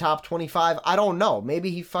maybe top 25? I don't know. Maybe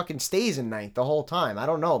he fucking stays in 9th the whole time. I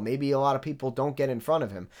don't know. Maybe a lot of people don't get in front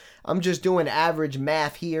of him. I'm just doing average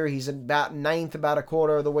math here. He's about 9th, about a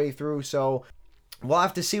quarter of the way through, so we'll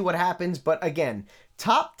have to see what happens. But again,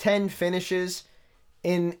 top 10 finishes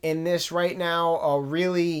in this right now are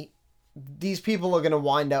really... These people are going to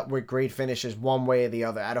wind up with great finishes one way or the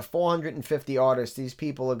other. Out of 450 artists, these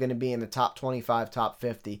people are going to be in the top 25, top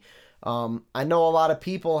 50. I know a lot of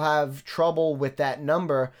people have trouble with that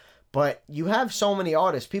number, but you have so many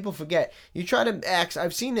artists. People forget. You try to ask,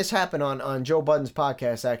 I've seen this happen on Joe Budden's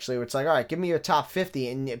podcast, actually, where it's like, all right, give me your top 50,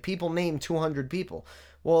 and people name 200 people.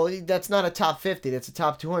 Well, that's not a top 50, that's a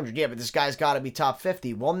top 200. Yeah, but this guy's got to be top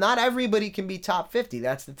 50. Well, not everybody can be top 50,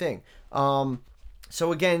 that's the thing.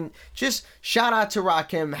 So again, just shout out to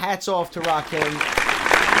Rakim. Hats off to Rakim.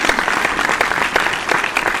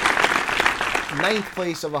 9th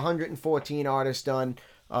place of 114 artists done.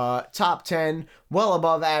 Top 10, well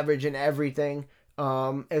above average in everything.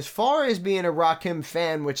 As far as being a Rakim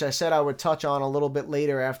fan, which I said I would touch on a little bit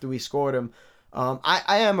later after we scored him, I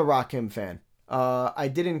am a Rakim fan. I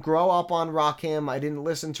didn't grow up on Rakim. I didn't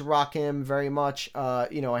listen to Rakim very much. A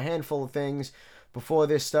handful of things before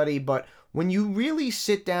this study, but when you really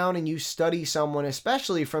sit down and you study someone,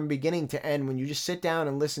 especially from beginning to end, when you just sit down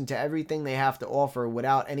and listen to everything they have to offer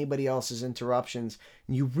without anybody else's interruptions,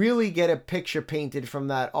 you really get a picture painted from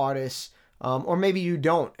that artist, or maybe you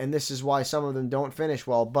don't, and this is why some of them don't finish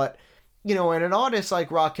well, but in an artist like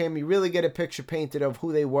Rakim, you really get a picture painted of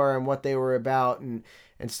who they were and what they were about and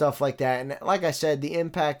stuff like that. And like I said, the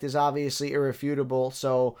impact is obviously irrefutable,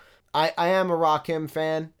 so I am a Rakim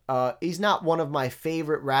fan. He's not one of my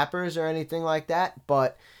favorite rappers or anything like that,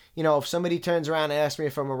 but, if somebody turns around and asks me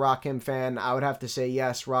if I'm a Rakim fan, I would have to say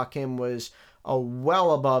yes, Rakim was a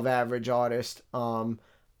well above average artist.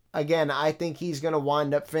 Again, I think he's going to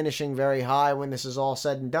wind up finishing very high when this is all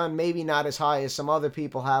said and done. Maybe not as high as some other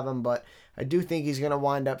people have him, but I do think he's going to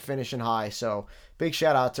wind up finishing high, so big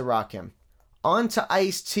shout out to Rakim. On to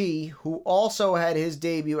Ice-T, who also had his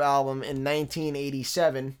debut album in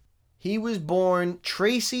 1987. He was born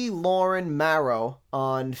Tracy Lauren Marrow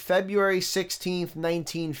on February 16th,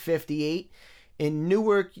 1958 in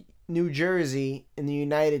Newark, New Jersey in the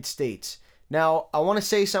United States. Now, I want to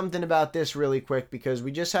say something about this really quick because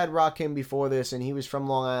we just had Rakim before this and he was from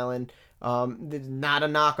Long Island. Not a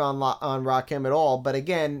knock on Rakim at all, but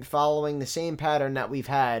again, following the same pattern that we've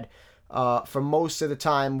had for most of the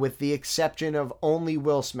time with the exception of only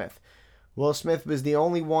Will Smith. Will Smith was the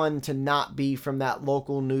only one to not be from that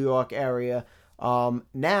local New York area.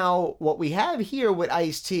 Now, what we have here with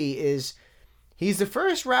Ice-T is he's the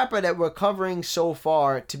first rapper that we're covering so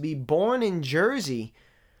far to be born in Jersey,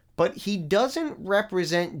 but he doesn't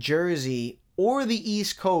represent Jersey or the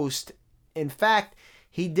East Coast. In fact,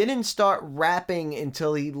 he didn't start rapping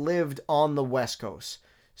until he lived on the West Coast.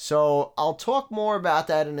 So I'll talk more about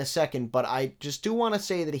that in a second, but I just do want to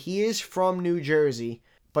say that he is from New Jersey,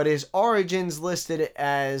 but his origins listed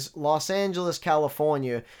as Los Angeles,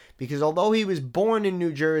 California, because although he was born in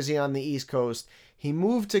New Jersey on the East Coast, he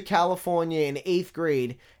moved to California in 8th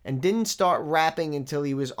grade and didn't start rapping until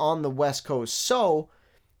he was on the West Coast. So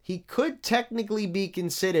he could technically be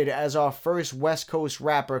considered as our first West Coast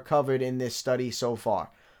rapper covered in this study so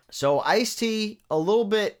far. So Ice-T, a little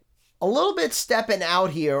bit stepping out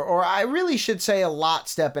here, or I really should say a lot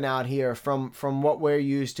stepping out here from what we're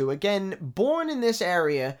used to. Again, born in this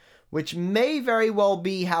area, which may very well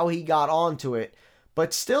be how he got onto it,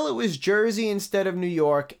 but still it was Jersey instead of New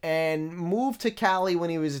York, and moved to Cali when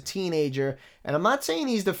he was a teenager. And I'm not saying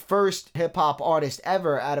he's the first hip-hop artist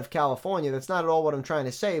ever out of California. That's not at all what I'm trying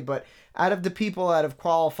to say, but out of the people that have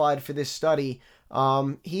qualified for this study,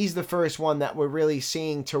 he's the first one that we're really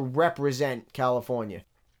seeing to represent California.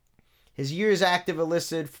 His years active are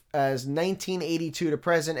listed as 1982 to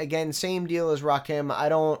present. Again, same deal as Rakim. I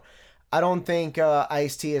don't think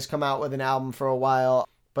Ice-T has come out with an album for a while,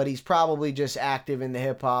 but he's probably just active in the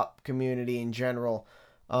hip-hop community in general.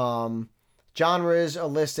 Genres are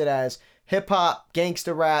listed as hip-hop,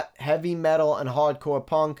 gangsta rap, heavy metal, and hardcore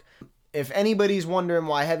punk. If anybody's wondering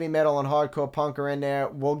why heavy metal and hardcore punk are in there,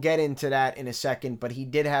 we'll get into that in a second, but he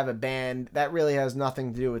did have a band. That really has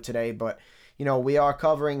nothing to do with today, but we are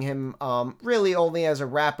covering him really only as a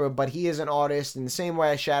rapper, but he is an artist. In the same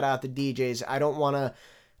way I shout out the DJs, I don't want to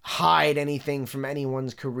hide anything from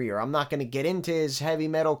anyone's career. I'm not going to get into his heavy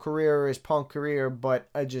metal career or his punk career, but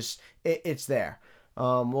it's there.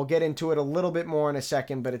 We'll get into it a little bit more in a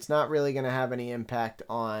second, but it's not really going to have any impact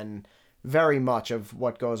on very much of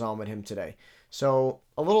what goes on with him today. So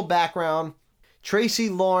a little background. Tracy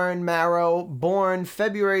Lauren Marrow, born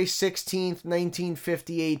February 16th,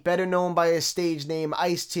 1958, better known by his stage name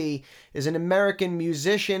Ice-T, is an American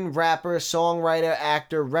musician, rapper, songwriter,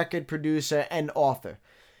 actor, record producer, and author.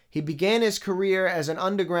 He began his career as an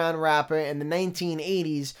underground rapper in the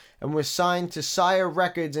 1980s and was signed to Sire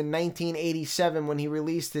Records in 1987 when he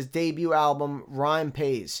released his debut album, Rhyme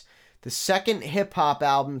Pays, the second hip-hop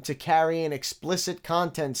album to carry an explicit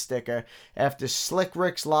content sticker after Slick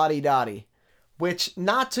Rick's Lottie Dottie. Which,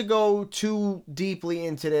 not to go too deeply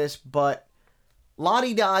into this, but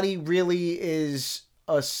Lottie Dottie really is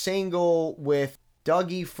a single with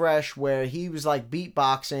Dougie Fresh where he was like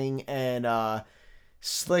beatboxing and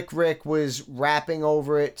Slick Rick was rapping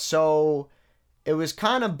over it. So it was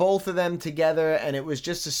kind of both of them together and it was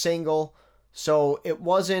just a single. So it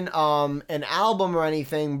wasn't an album or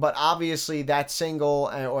anything, but obviously that single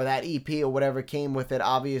or that EP or whatever came with it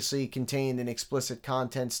obviously contained an explicit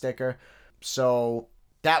content sticker. So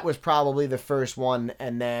that was probably the first one,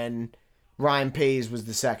 and then Rhyme Pays was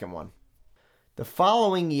the second one. The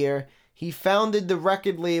following year, he founded the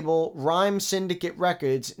record label Rhyme Syndicate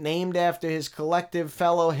Records, named after his collective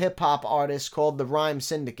fellow hip-hop artists called the Rhyme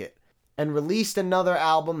Syndicate, and released another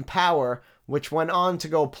album, Power, which went on to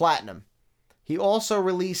go platinum. He also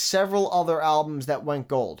released several other albums that went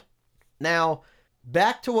gold. Now,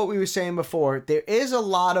 back to what we were saying before, there is a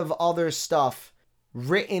lot of other stuff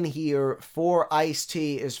written here for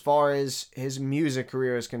Ice-T as far as his music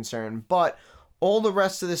career is concerned, but all the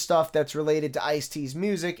rest of the stuff that's related to Ice-T's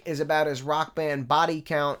music is about his rock band Body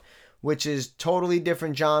Count, which is totally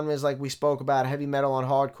different genres like we spoke about, heavy metal and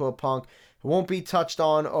hardcore punk. It won't be touched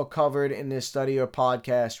on or covered in this study or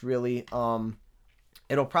podcast, really.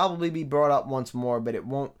 It'll probably be brought up once more, but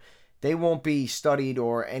they won't be studied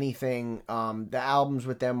or anything. The albums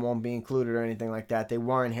with them won't be included or anything like that. They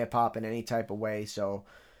weren't hip-hop in any type of way. So,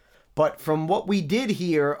 but from what we did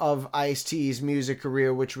hear of Ice-T's music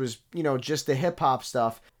career, which was, just the hip-hop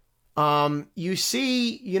stuff, you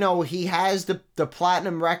see, he has the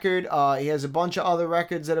platinum record. He has a bunch of other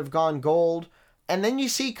records that have gone gold. And then you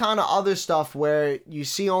see kind of other stuff where you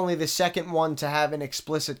see only the second one to have an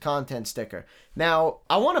explicit content sticker. Now,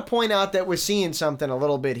 I want to point out that we're seeing something a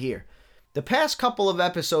little bit here. The past couple of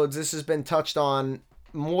episodes, this has been touched on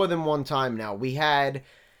more than one time now. We had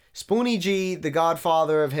Spoonie G, the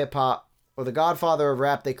godfather of hip-hop, or the godfather of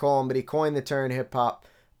rap, they call him, but he coined the term hip-hop.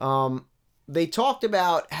 They talked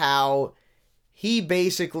about how he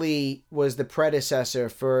basically was the predecessor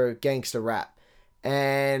for gangsta rap.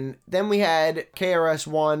 And then we had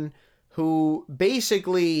KRS-One, who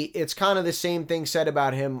basically, it's kind of the same thing said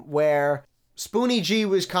about him, where Spoonie G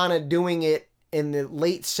was kind of doing it in the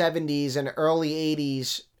late 70s and early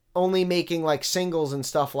 80s, only making like singles and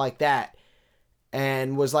stuff like that,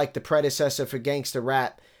 and was like the predecessor for gangsta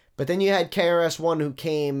rap. But then you had KRS-One who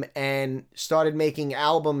came and started making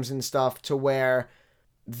albums and stuff to where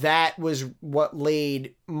that was what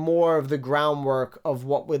laid more of the groundwork of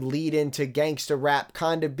what would lead into gangsta rap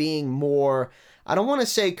kind of being more, I don't want to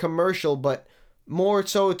say commercial, but more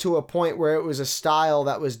so to a point where it was a style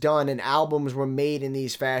that was done and albums were made in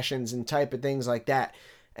these fashions and type of things like that.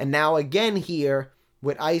 And now again here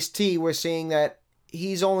with Ice-T, we're seeing that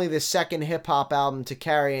he's only the second hip-hop album to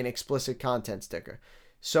carry an explicit content sticker.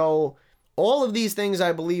 So all of these things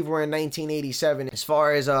I believe were in 1987 as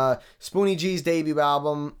far as Spoonie G's debut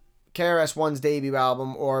album, KRS-One's debut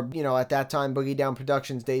album, or at that time Boogie Down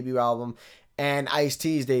Productions' debut album, and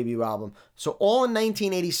Ice-T's debut album. So all in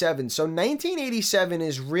 1987. So 1987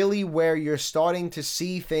 is really where you're starting to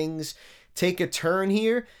see things take a turn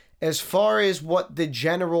here as far as what the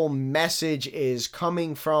general message is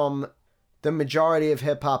coming from the majority of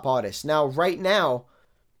hip-hop artists. Now, right now,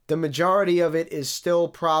 the majority of it is still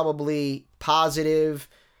probably positive,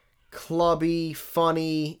 clubby,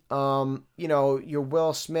 funny, your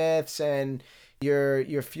Will Smiths and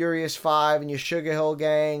your Furious Five and your Sugar Hill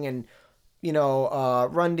Gang and,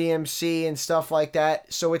 Run DMC and stuff like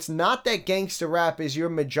that. So it's not that gangster rap is your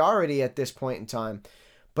majority at this point in time,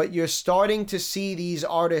 but you're starting to see these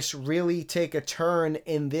artists really take a turn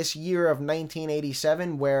in this year of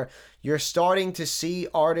 1987, where you're starting to see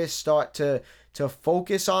artists start to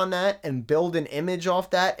focus on that and build an image off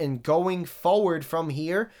that. And going forward from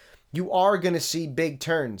here, you are going to see big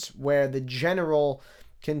turns where the general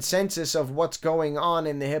consensus of what's going on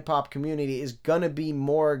in the hip-hop community is going to be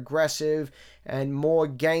more aggressive and more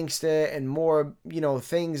gangster and more,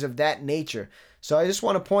 things of that nature. So I just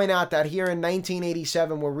want to point out that here in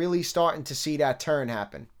 1987, we're really starting to see that turn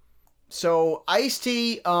happen. So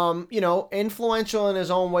Ice-T, influential in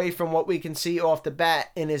his own way from what we can see off the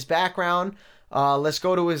bat in his background. Let's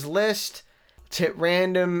go to his list. It's hit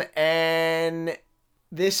random, and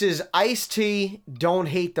this is Ice-T, Don't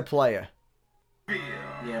Hate the Player.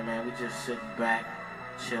 Yeah, man, we just sitting back,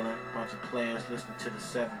 chilling, bunch of players listening to the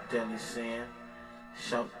Seventh Deadly Sin.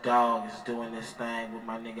 Shout Dog is doing this thing with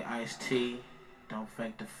my nigga Ice-T. Don't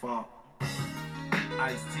fake the funk.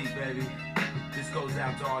 Ice-T, baby. This goes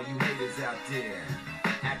out to all you haters out there.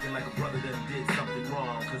 Acting like a brother that did something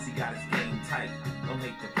wrong cause he got his game tight. Don't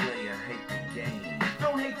hate the player, hate the game.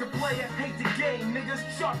 Don't hate the player, hate the game.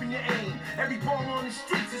 Niggas, sharpen your aim. Every ball on the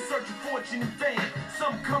streets is searching fortune and fame.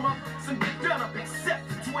 Some come up, some get done up, except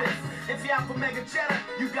the twist. If you're out for mega cheddar,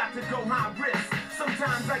 you got to go high risk.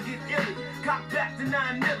 Sometimes I get illy, cock back to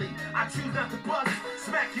 9 milli. I choose not to bust,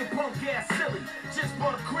 smack your punk ass silly. Just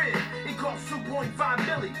bought a crib, it cost 2.5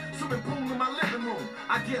 milli. Swimming pool in my living room,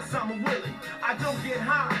 I guess I'm a willie. I don't get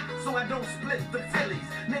high, so I don't split the Phillies.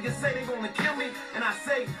 Niggas say they gonna kill me, and I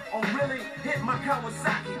say, oh really? Hit my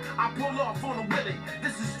Kawasaki, I pull off on a willie.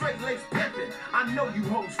 This is straight lace pimpin', I know you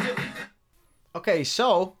hoes Philly. Okay,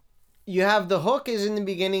 so you have the hook is in the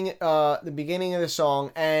beginning of the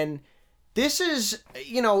song, and this is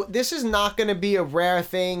not going to be a rare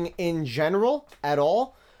thing in general at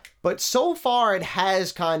all, but so far it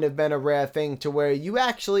has kind of been a rare thing to where you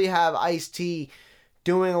actually have Ice-T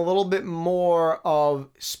doing a little bit more of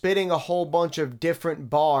spitting a whole bunch of different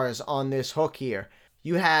bars on this hook here.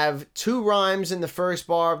 You have 2 rhymes in the first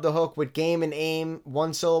bar of the hook with game and aim,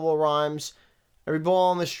 1-syllable rhymes. Every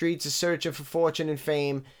ball on the streets is searching for fortune and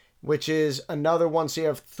fame, which is another one. So you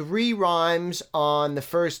have 3 rhymes on the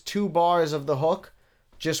first 2 bars of the hook,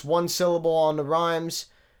 just 1 syllable on the rhymes.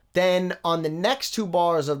 Then on the next 2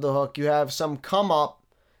 bars of the hook, you have some come up,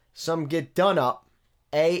 some get done up,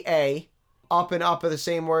 AA. Up and up are the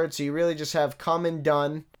same word, so you really just have come and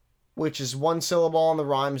done, which is 1 syllable on the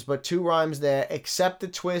rhymes, but 2 rhymes there. Accept the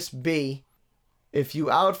twist, B. If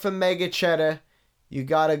you out for mega cheddar, you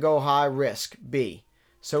gotta go high risk, B.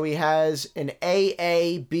 So he has an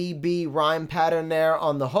AABB rhyme pattern there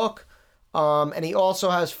on the hook. And he also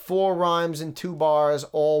has 4 rhymes in 2 bars,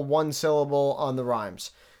 all 1 syllable on the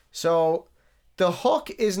rhymes. So the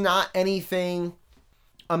hook is not anything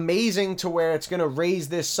amazing to where it's going to raise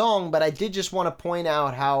this song, but I did just want to point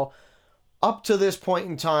out how up to this point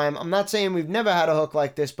in time, I'm not saying we've never had a hook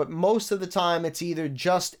like this, but most of the time it's either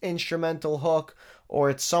just instrumental hook, or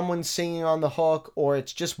it's someone singing on the hook, or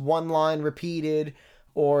it's just 1 line repeated,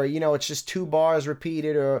 or, it's just 2 bars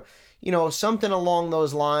repeated, or, something along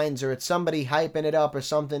those lines, or it's somebody hyping it up or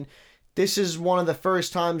something. This is one of the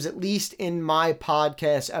first times, at least in my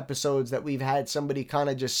podcast episodes, that we've had somebody kind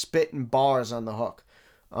of just spitting bars on the hook.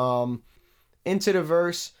 Into the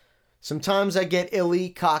verse. Sometimes I get illy,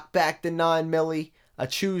 cock back to 9 milli. I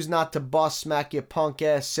choose not to bust, smack your punk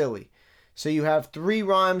ass silly. So you have 3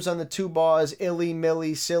 rhymes on the 2 bars, illy,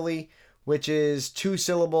 milli, silly, which is 2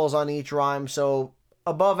 syllables on each rhyme. So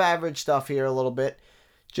above average stuff here a little bit.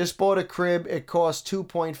 Just bought a crib, it cost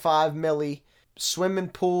 2.5 milli. Swimming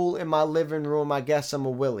pool in my living room, I guess I'm a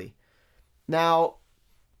willie. Now,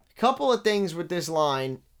 a couple of things with this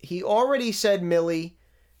line. He already said milli.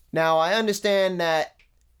 Now, I understand that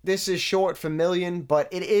this is short for million, but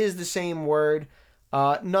it is the same word.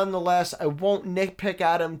 Nonetheless, I won't nitpick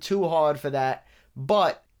at him too hard for that,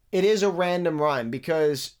 but it is a random rhyme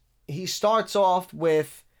because he starts off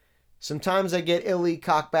with, sometimes I get illy,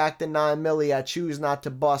 cock back to 9 milli, I choose not to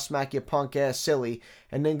bust, smack your punk ass silly,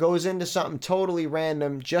 and then goes into something totally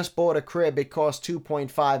random, just bought a crib, it costs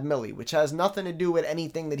 2.5 milli, which has nothing to do with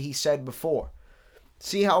anything that he said before.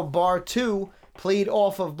 See how bar 2 played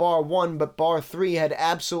off of bar 1, but bar 3 had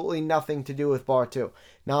absolutely nothing to do with bar 2.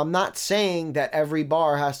 Now, I'm not saying that every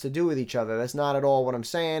bar has to do with each other. That's not at all what I'm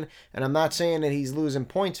saying, and I'm not saying that he's losing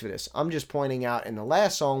points for this. I'm just pointing out in the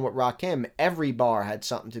last song with Rakim, every bar had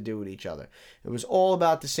something to do with each other. It was all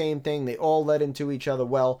about the same thing. They all led into each other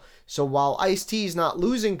well. So while Ice-T's not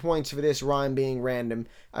losing points for this rhyme being random,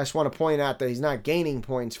 I just want to point out that he's not gaining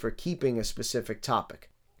points for keeping a specific topic.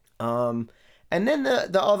 And then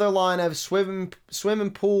the other line of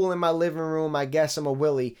swimming pool in my living room, I guess I'm a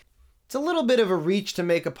Willie. It's a little bit of a reach to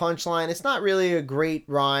make a punchline. It's not really a great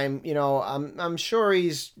rhyme. You know, I'm sure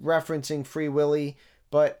he's referencing Free Willy,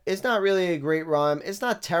 but it's not really a great rhyme. It's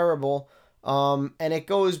not terrible. And it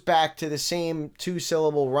goes back to the same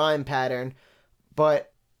 2-syllable rhyme pattern.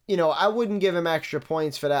 But, you know, I wouldn't give him extra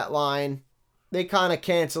points for that line. They kind of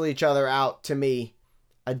cancel each other out to me.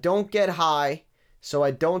 I don't get high, so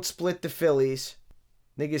I don't split the Phillies.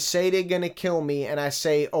 Niggas say they're gonna kill me, and I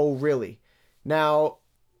say, oh, really? Now,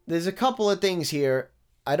 there's a couple of things here.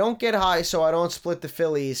 I don't get high, so I don't split the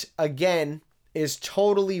Phillies, again, is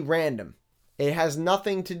totally random. It has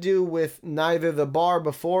nothing to do with neither the bar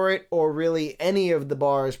before it or really any of the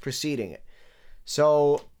bars preceding it.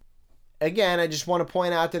 So, again, I just want to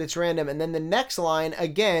point out that it's random. And then the next line,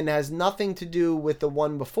 again, has nothing to do with the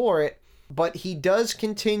one before it, but he does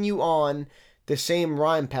continue on the same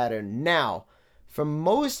rhyme pattern. Now, for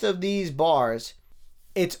most of these bars,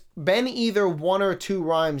 it's been either 1 or 2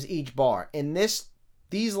 rhymes each bar. In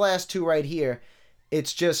these last 2 right here,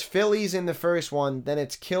 it's just Phillies in the first one, then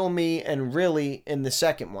it's Kill Me and Really in the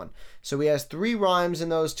second one. So he has 3 rhymes in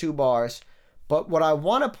those 2 bars. But what I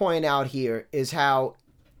want to point out here is how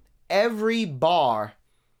every bar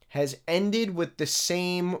has ended with the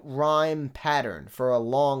same rhyme pattern for a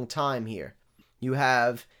long time here. You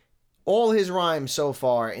have all his rhymes so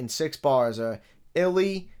far in 6 bars are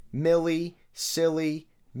Illy, Millie, Silly,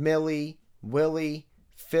 Millie, Willie,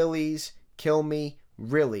 Phillies, Kill Me,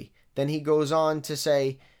 Really. Then he goes on to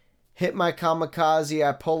say, hit my kamikaze,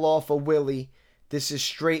 I pull off a Willie. This is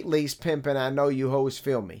straight lace pimpin', I know you hoes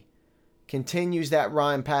feel me. Continues that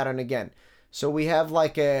rhyme pattern again. So we have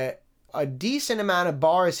like a decent amount of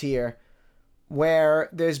bars here where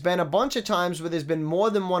there's been a bunch of times where there's been more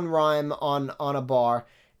than one rhyme on a bar,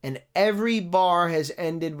 and every bar has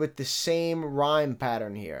ended with the same rhyme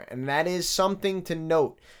pattern here. And that is something to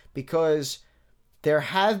note, because there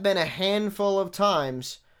have been a handful of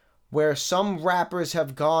times where some rappers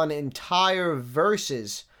have gone entire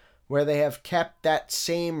verses where they have kept that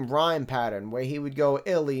same rhyme pattern, where he would go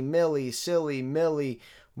Illy, Millie, Silly, Millie,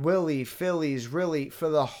 Willie, Phillies, Really, for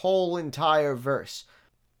the whole entire verse.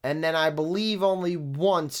 And then I believe only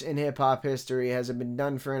once in hip-hop history has it been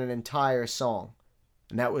done for an entire song.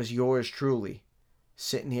 And that was yours truly,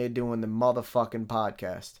 sitting here doing the motherfucking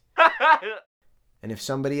podcast. And if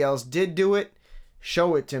somebody else did do it,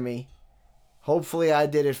 show it to me. Hopefully I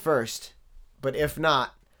did it first. But if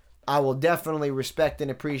not, I will definitely respect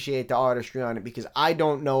and appreciate the artistry on it, because I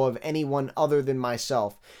don't know of anyone other than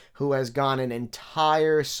myself who has gone an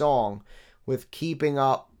entire song with keeping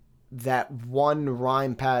up that one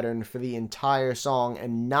rhyme pattern for the entire song.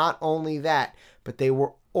 And not only that, but they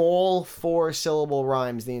were all 4-syllable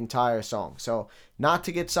rhymes the entire song. So, not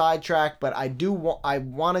to get sidetracked, but I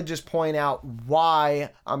want to just point out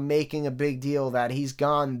why I'm making a big deal that he's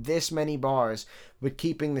gone this many bars with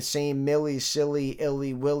keeping the same Millie, Silly,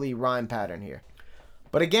 Illy, Willy rhyme pattern here.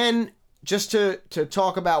 But again, just to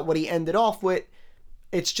talk about what he ended off with,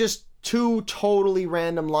 it's just 2 totally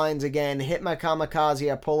random lines again. Hit my kamikaze,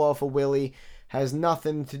 I pull off a Willie. Has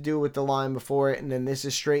nothing to do with the line before it. And then this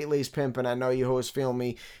is straight lace pimpin', I know you hoes feel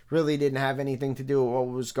me. Really didn't have anything to do with what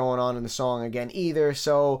was going on in the song again either.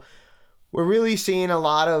 So we're really seeing a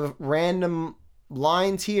lot of random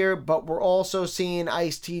lines here, but we're also seeing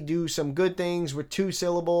Ice-T do some good things with 2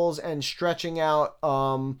 syllables and stretching out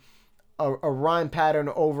a rhyme pattern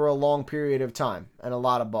over a long period of time and a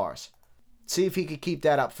lot of bars. See if he could keep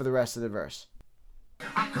that up for the rest of the verse.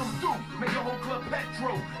 I come through, make the whole club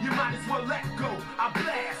petro. You might as well let go. I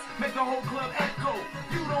blast, make the whole club echo.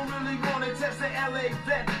 You don't really want to test the LA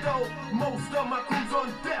vet though. Most of my crew's on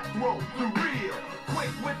death row. The real, quick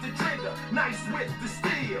with the trigger, nice with the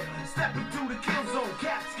steel. Step into the kill zone,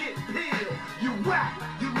 caps get peeled. You whack,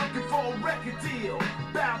 you looking for a record deal.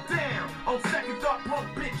 Bow down, on second thought, punk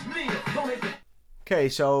bitch kneel. Don't hit the... Okay,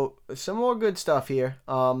 so some more good stuff here.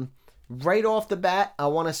 Right off the bat, I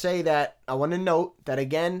want to note that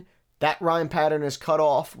again, that rhyme pattern is cut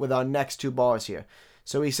off with our next 2 bars here.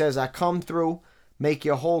 So he says, I come through, make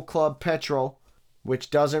your whole club petrol, which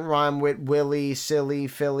doesn't rhyme with Willie, Silly,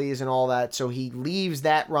 Phillies, and all that. So he leaves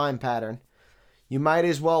that rhyme pattern. You might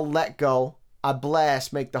as well let go. I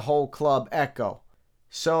blast, make the whole club echo.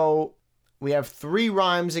 So we have 3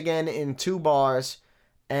 rhymes again in 2 bars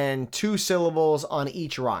and 2 syllables on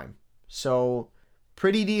each rhyme. So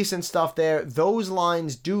pretty decent stuff there. Those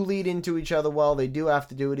lines do lead into each other well. They do have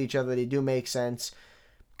to do with each other. They do make sense.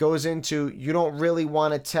 Goes into, you don't really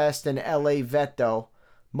want to test an LA vet though.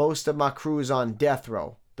 Most of my crew's on death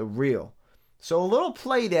row. The real. So a little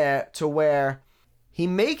play there to where he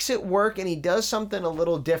makes it work and he does something a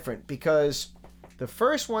little different, because the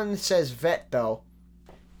first one says vet though.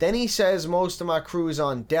 Then he says most of my crew's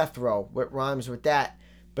on death row, what rhymes with that.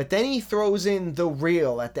 But then he throws in the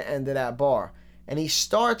real at the end of that bar. And he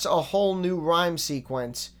starts a whole new rhyme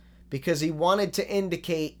sequence because he wanted to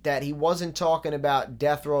indicate that he wasn't talking about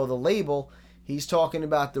death row the label. He's talking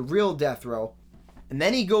about the real death row. And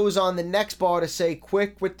then he goes on the next bar to say,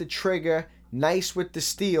 quick with the trigger, nice with the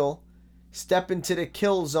steel. Step into the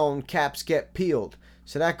kill zone, caps get peeled.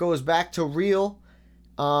 So that goes back to real.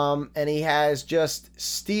 And he has just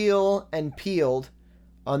steel and peeled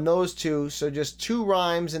on those 2. So just 2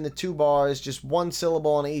 rhymes in the 2 bars, just 1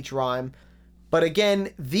 syllable on each rhyme. But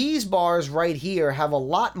again, these bars right here have a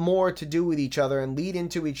lot more to do with each other and lead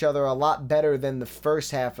into each other a lot better than the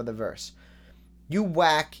first half of the verse. You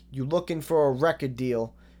whack, you looking for a record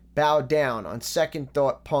deal, bow down, on second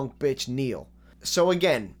thought, punk bitch kneel. So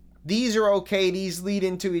again, these are okay, these lead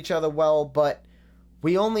into each other well, but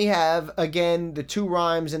we only have, again, the 2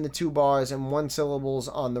 rhymes in the 2 bars and 1 syllables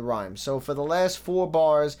on the rhyme. So for the last 4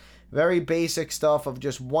 bars, very basic stuff of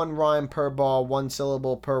just 1 rhyme per bar, 1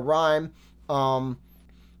 syllable per rhyme.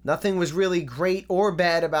 Nothing was really great or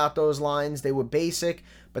bad about those lines. They were basic,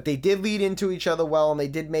 but they did lead into each other well, and they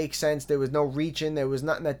did make sense. There was no reaching. There was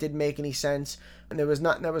nothing that didn't make any sense, and there was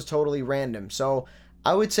nothing that was totally random. So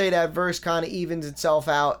I would say that verse kind of evens itself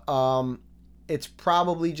out. It's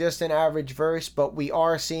probably just an average verse, but we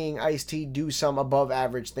are seeing Ice-T do some above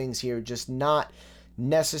average things here, just not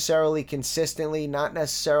necessarily consistently, not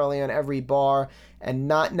necessarily on every bar, and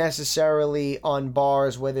not necessarily on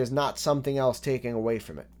bars where there's not something else taking away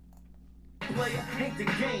from it. Player, hate the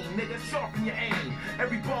game, nigga, sharpen your aim.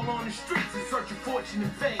 Every ball on the streets is search of fortune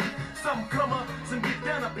and fame. Some come up, some get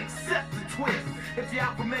done up, except the twist. If you're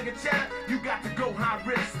out for mega chatter, you got to go high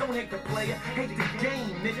risk. Don't hate the player, hate the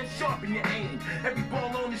game, nigga, sharpen your aim. Every ball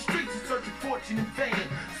on the streets is search of fortune and fame.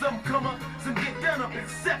 Some come up, some get done up,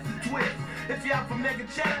 except the twist. If you're out for mega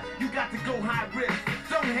chatter, you got to go high risk.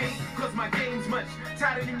 Don't hate, cause my game's much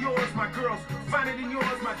tighter than yours. My girls finer than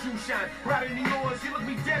yours, my jewels shine brighter than yours. You look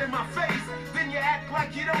me dead in my face, then you act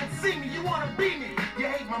like you don't see me. You wanna be me, you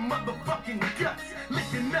hate my motherfucking guts. Lick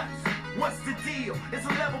your nuts, what's the deal? It's a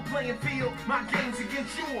level playing field, my game's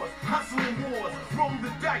against yours. Hustling wars, roll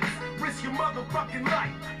the dice, risk your motherfucking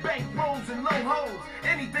life. Bank rolls and low hoes,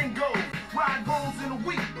 anything goes. Ride rolls in a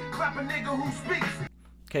week, clap a nigga who speaks.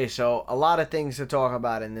 Okay, so a lot of things to talk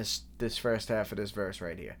about in this first half of this verse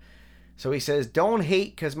right here. So he says, don't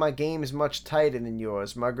hate because my game is much tighter than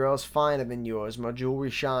yours. My girl's finer than yours. My jewelry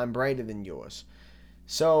shine brighter than yours.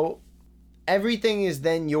 So everything is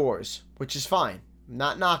then yours, which is fine. I'm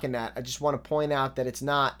not knocking that. I just want to point out that it's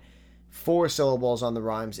not 4 syllables on the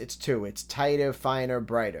rhymes. It's 2. It's tighter, finer,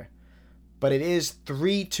 brighter. But it is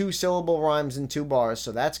 3 2-syllable rhymes in 2 bars,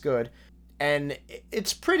 so that's good. And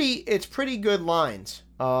it's pretty good lines.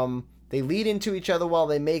 They lead into each other well.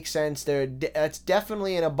 They make sense. That's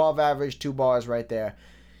definitely an above average 2 bars right there.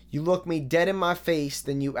 You look me dead in my face,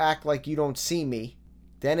 then you act like you don't see me.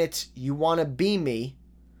 Then it's you want to be me.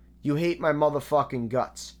 You hate my motherfucking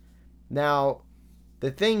guts. Now,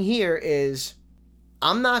 the thing here is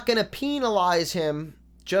I'm not going to penalize him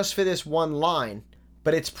just for this one line.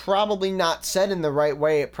 But it's probably not said in the right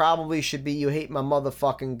way. It probably should be, you hate my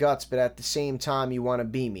motherfucking guts, but at the same time, you want to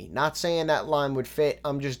be me. Not saying that line would fit.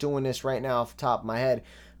 I'm just doing this right now off the top of my head.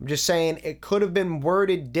 I'm just saying it could have been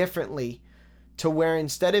worded differently to where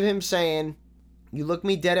instead of him saying, you look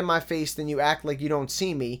me dead in my face, then you act like you don't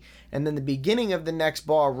see me, and then the beginning of the next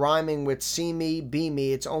bar rhyming with see me, be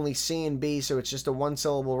me, it's only C and B, so it's just a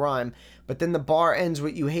 1-syllable rhyme, but then the bar ends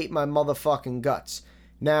with you hate my motherfucking guts.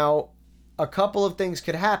 Now, a couple of things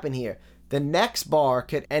could happen here. The next bar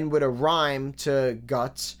could end with a rhyme to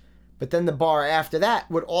guts, but then the bar after that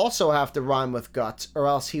would also have to rhyme with guts, or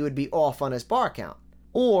else he would be off on his bar count.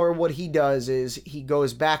 Or what he does is he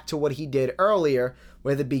goes back to what he did earlier,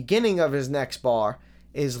 where the beginning of his next bar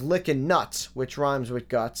is licking nuts, which rhymes with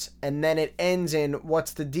guts, and then it ends in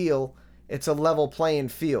what's the deal? It's a level playing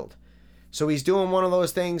field. So he's doing one of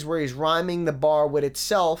those things where he's rhyming the bar with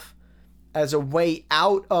itself as a way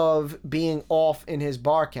out of being off in his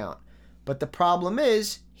bar count. But the problem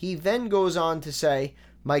is, he then goes on to say,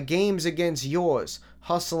 my game's against yours,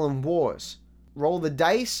 hustling wars. roll the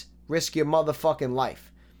dice, risk your motherfucking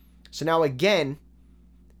life. So now again,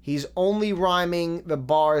 he's only rhyming the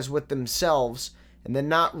bars with themselves, and they're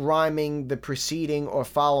not rhyming the preceding or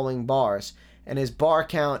following bars. And his bar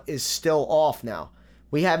count is still off now.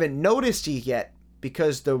 We haven't noticed it yet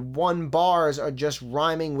because the one bars are just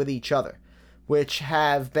rhyming with each other, which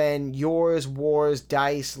have been yours, wars,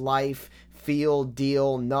 dice, life, feel,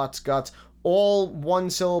 deal, nuts, guts, all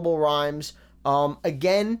one syllable rhymes.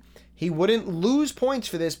 Again, he wouldn't lose points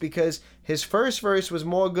for this because his first verse was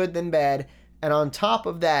more good than bad. And on top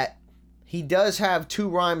of that, he does have 2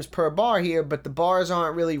 rhymes per bar here, but the bars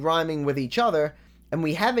aren't really rhyming with each other. And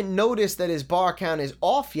we haven't noticed that his bar count is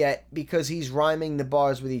off yet because he's rhyming the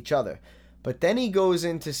bars with each other. But then he goes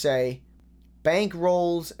in to say, bank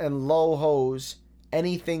rolls and low hoes,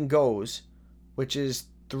 anything goes, which is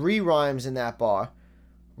 3 rhymes in that bar.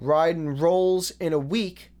 Riding rolls in a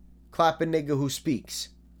week, clap a nigga who speaks.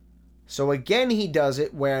 So again he does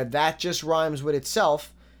it where that just rhymes with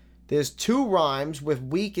itself. There's 2 rhymes with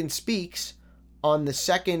week and speaks on the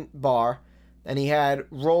second bar. And he had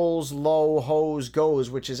rolls, low, hoes,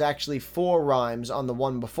 goes, which is actually 4 rhymes on the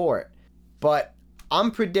one before it. But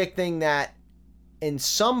I'm predicting that in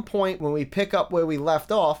some point when we pick up where we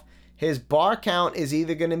left off, his bar count is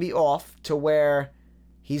either going to be off to where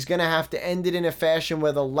he's going to have to end it in a fashion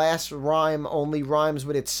where the last rhyme only rhymes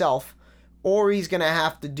with itself, or he's going to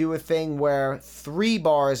have to do a thing where 3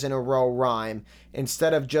 bars in a row rhyme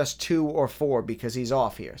instead of just 2 or 4 because he's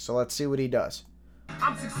off here. So let's see what he does.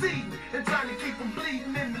 I'm succeeding and trying to keep from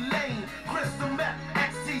bleeding in the lane. Crystal meth,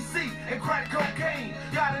 XTC, and crack cocaine.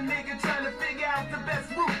 Got a nigga trying to figure out the best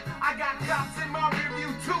route. I got cops in my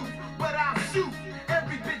review too, but I'll shoot.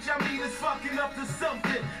 Every bitch I meet is fucking up to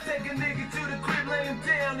something. Take a nigga to the crib, lay him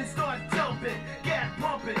down and start dumping. Gas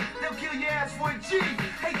pumping, they'll kill your ass for a G.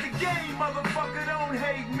 Hate the game, motherfucker, don't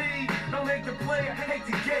hate me. Don't hate the player, hate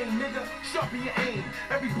the game, nigga. Sharpen your aim.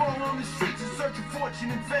 Every ball on the streets is searching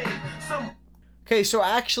fortune and fame. Okay, so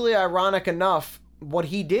actually, ironic enough, what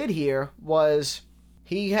he did here was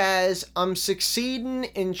he has, I'm succeeding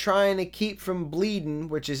in trying to keep from bleeding,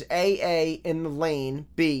 which is AA in the lane,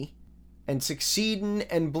 B, and succeeding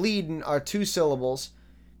and bleeding are 2 syllables,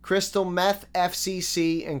 crystal meth,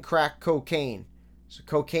 FCC, and crack cocaine. So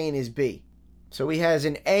cocaine is B. So he has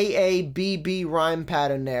an AABB rhyme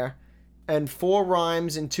pattern there, and 4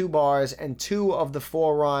 rhymes in 2 bars, and 2 of the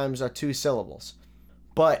 4 rhymes are 2 syllables.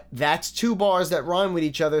 But that's 2 bars that rhyme with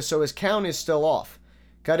each other, so his count is still off.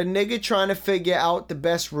 Got a nigga trying to figure out the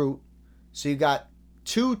best route. So you got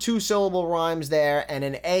 2 2-syllable rhymes there, and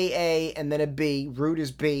an AA, and then a B. Route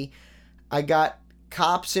is B. I got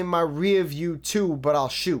cops in my rear view too, but I'll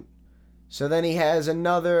shoot. So then he has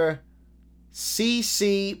another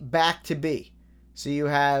CC back to B. So you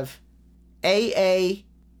have AA,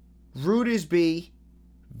 route is B,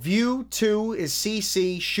 view 2 is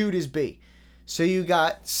CC, shoot is B. So you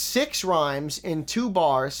got 6 rhymes in 2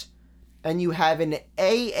 bars, and you have an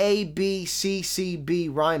AABCCB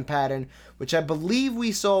rhyme pattern, which I believe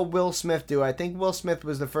we saw Will Smith do. I think Will Smith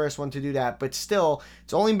was the first one to do that, but still,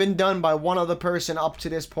 it's only been done by one other person up to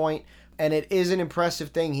this point, and it is an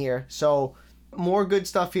impressive thing here. So, more good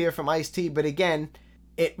stuff here from Ice-T, but again,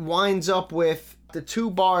 it winds up with the 2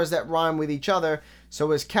 bars that rhyme with each other,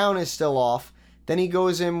 so his count is still off. Then he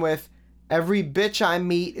goes in with, every bitch I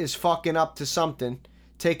meet is fucking up to something.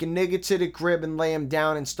 Take a nigga to the crib and lay him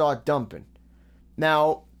down and start dumping.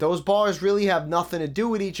 Now, those bars really have nothing to do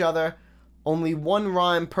with each other. Only 1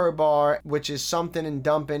 rhyme per bar, which is something and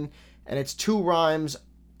dumping. And it's 2 rhymes,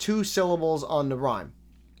 2 syllables on the rhyme.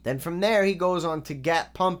 Then from there, he goes on to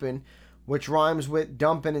gat pumping, which rhymes with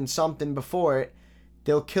dumping and something before it.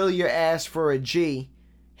 They'll kill your ass for a G.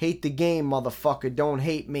 Hate the game, motherfucker, don't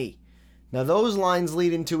hate me. Now those lines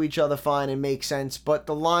lead into each other fine and make sense, but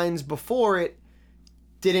the lines before it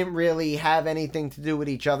didn't really have anything to do with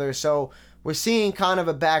each other, so we're seeing kind of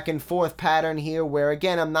a back and forth pattern here where,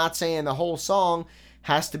 again, I'm not saying the whole song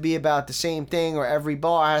has to be about the same thing or every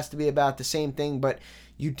bar has to be about the same thing, but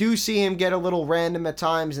you do see him get a little random at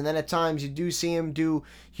times, and then at times you do see him do,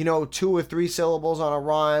 2 or 3 syllables on a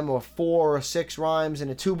rhyme or 4 or 6 rhymes in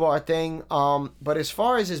a 2-bar thing. But as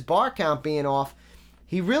far as his bar count being off,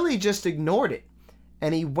 he really just ignored it,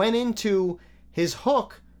 and he went into his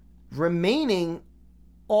hook remaining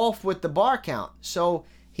off with the bar count. So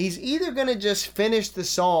he's either going to just finish the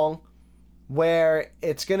song where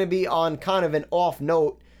it's going to be on kind of an off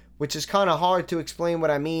note, which is kind of hard to explain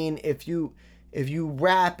what I mean. If you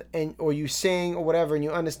rap or you sing or whatever and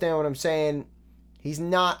you understand what I'm saying, he's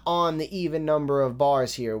not on the even number of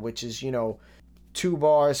bars here, which is, 2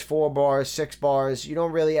 bars, 4 bars, 6 bars. You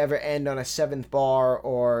don't really ever end on a 7th bar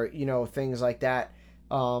or, things like that,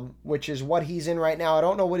 which is what he's in right now. I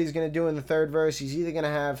don't know what he's going to do in the third verse. He's either going to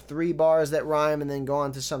have 3 bars that rhyme and then go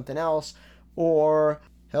on to something else, or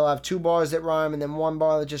he'll have 2 bars that rhyme and then 1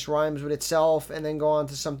 bar that just rhymes with itself and then go on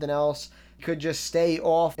to something else. He could just stay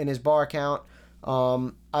off in his bar count.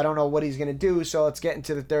 I don't know what he's going to do, so let's get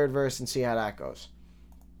into the third verse and see how that goes.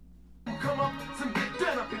 Come up, some get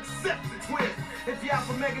done up, accept the twist. If you're out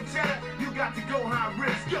for mega cheddar, you got to go high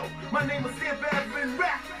risk. Yo, my name is Stamp and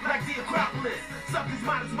rap like the Acropolis. Suckers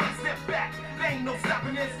might as well step back. There ain't no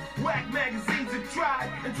stopping this. Whack magazines have tried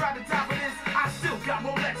to top of this. I still got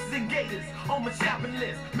Rolexes and Gators on my shopping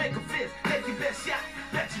list. Make a fist, take your best shot.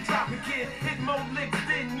 Bet you drop a kid, hit more licks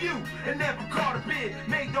than you, and never caught a bid.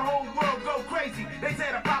 Made the whole world go crazy. They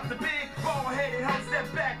said I popped the pig. Bald-headed, hoe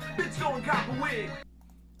step back. Bitch going cop a wig.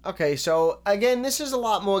 Okay, so again, this is a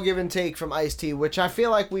lot more give and take from Ice-T, which I feel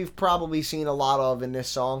like we've probably seen a lot of in this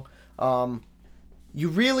song. You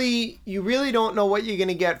really don't know what you're going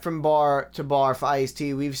to get from bar to bar for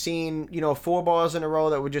Ice-T. We've seen, 4 bars in a row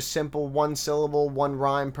that were just simple, 1 syllable, 1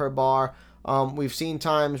 rhyme per bar. We've seen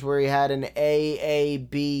times where he had an A,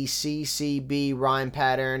 B, C, B rhyme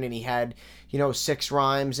pattern, and he had, 6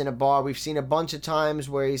 rhymes in a bar. We've seen a bunch of times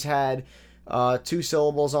where he's had 2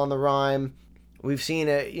 syllables on the rhyme. We've seen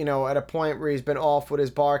it, at a point where he's been off with his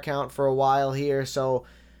bar count for a while here. So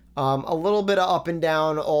a little bit of up and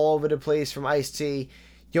down all over the place from Ice-T.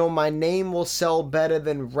 My name will sell better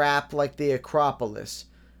than rap like the Acropolis.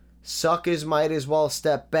 Suckers might as well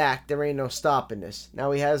step back. There ain't no stopping this. Now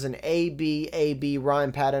he has an A-B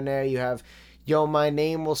rhyme pattern there. You have, my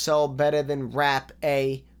name will sell better than rap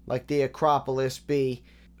A like the Acropolis B.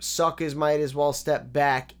 Suckers might as well step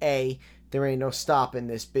back A. There ain't no stopping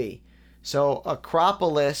this B. So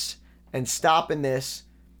Acropolis and stopping this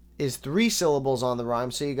is 3 syllables on the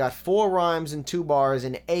rhyme. So you got 4 rhymes and 2 bars,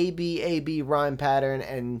 an A-B rhyme pattern,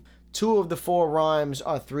 and 2 of the 4 rhymes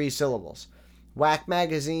are 3 syllables. Whack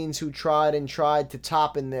magazines who tried to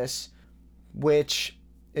top in this, which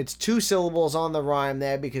it's 2 syllables on the rhyme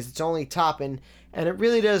there because it's only topping, and it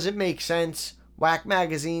really doesn't make sense. Whack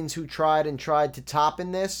magazines who tried to top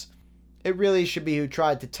in this, it really should be who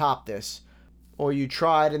tried to top this. Or you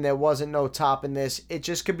tried and there wasn't no top in this. It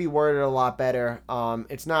just could be worded a lot better.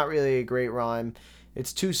 It's not really a great rhyme.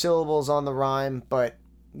 It's 2 syllables on the rhyme, but,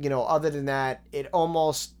 other than that,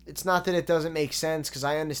 it's not that it doesn't make sense, because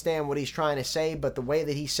I understand what he's trying to say, but the way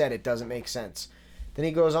that he said it doesn't make sense. Then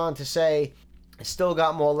he goes on to say, I still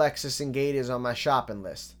got more Lexus and Gators on my shopping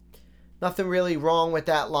list. Nothing really wrong with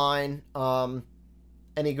that line. And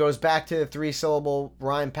he goes back to the 3-syllable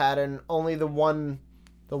rhyme pattern, only the one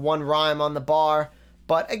rhyme on the bar,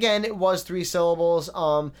 but again, it was 3 syllables.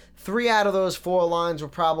 3 out of those 4 lines were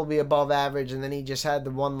probably above average, and then he just had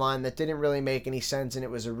the 1 line that didn't really make any sense, and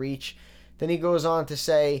it was a reach. Then he goes on to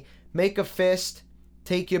say, make a fist,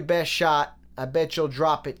 take your best shot, I bet you'll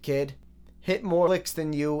drop it, kid. Hit more licks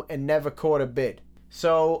than you and never caught a bid.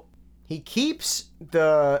 So he keeps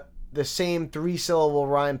the same 3-syllable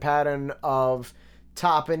rhyme pattern of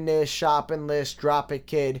topping this, shopping list, drop it,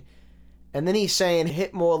 kid. And then he's saying,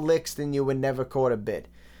 hit more licks than you and never caught a bid.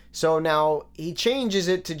 So now he changes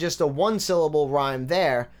it to just a 1-syllable rhyme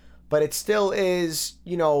there, but it still is,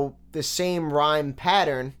 the same rhyme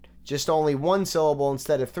pattern, just only 1 syllable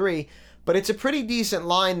instead of 3. But it's a pretty decent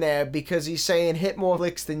line there because he's saying, hit more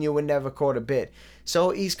licks than you and never caught a bid.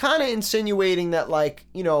 So he's kind of insinuating that,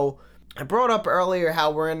 I brought up earlier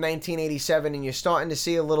how we're in 1987 and you're starting to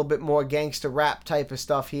see a little bit more gangster rap type of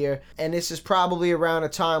stuff here. And this is probably around a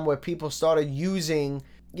time where people started using,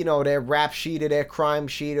 their rap sheet or their crime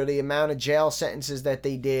sheet or the amount of jail sentences that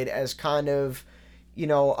they did as kind of,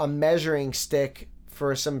 a measuring stick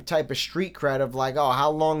for some type of street cred of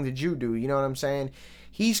how long did you do? You know what I'm saying?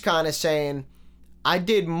 He's kind of saying, I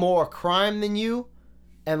did more crime than you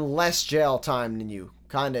and less jail time than you.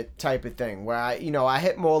 Kind of type of thing where I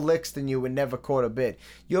hit more licks than you and never caught a bid.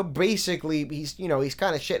 You're basically, he's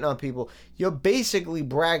kind of shitting on people. You're basically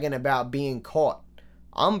bragging about being caught.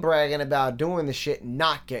 I'm bragging about doing the shit and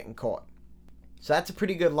not getting caught. So that's a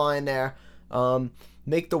pretty good line there.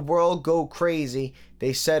 Make the world go crazy,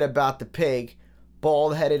 they said about the pig.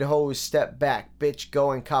 Bald-headed hoes step back, bitch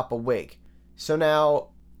go and cop a wig. So now,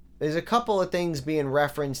 there's a couple of things being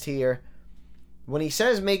referenced here. When he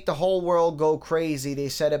says make the whole world go crazy, they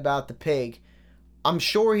said about the pig, I'm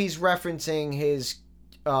sure he's referencing his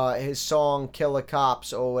song Killer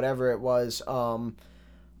Cops or whatever it was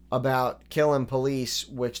about killing police,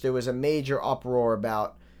 which there was a major uproar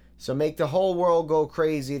about. So make the whole world go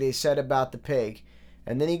crazy, they said about the pig.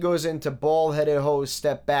 And then he goes into bald-headed hoes,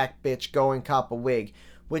 step back, bitch, go and cop a wig,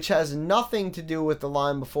 which has nothing to do with the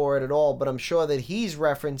line before it at all, but I'm sure that he's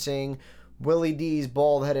referencing Willie D's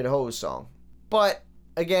bald-headed hoes song. But,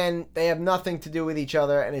 again, they have nothing to do with each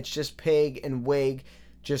other, and it's just pig and wig,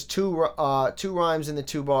 just two rhymes in the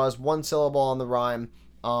 2 bars, 1 syllable on the rhyme.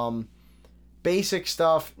 Basic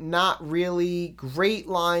stuff, not really great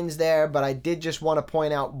lines there, but I did just want to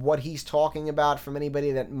point out what he's talking about from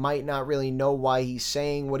anybody that might not really know why he's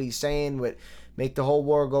saying what he's saying, would make the whole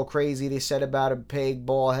world go crazy. They said about a pig,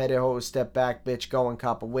 bald-headed hoe, step back, bitch, go and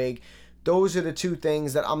cop a wig. Those are the 2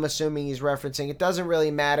 things that I'm assuming he's referencing. It doesn't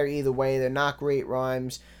really matter either way. They're not great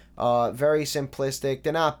rhymes. Very simplistic.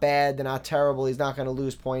 They're not bad. They're not terrible. He's not going to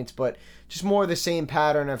lose points, but just more the same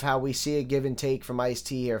pattern of how we see a give and take from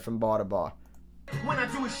Ice-T here from bar to bar. When I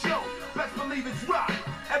do a show, best believe it's rock.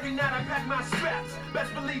 Every night I pack my straps,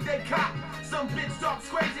 best believe they cop. Some bitch talks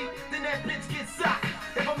crazy, then that bitch gets socked.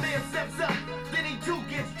 If a man steps up, then he too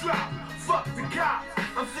gets dropped. Fuck the cops,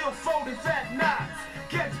 I'm still folding fat knots.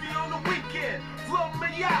 Catch me on the weekend, float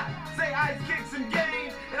my yacht. Say Ice kick some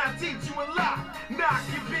game, and I teach you a lot. Knock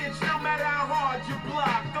your bitch, no matter how hard you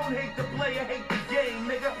block. Don't hate the player, hate the game,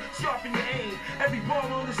 nigga. Sharpen your aim. Every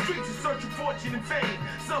ball on the streets is searching fortune and fame.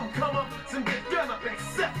 Some come up, some get done up,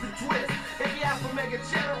 accept the twist. If you have to make a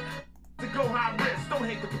channel, to go high risk. Don't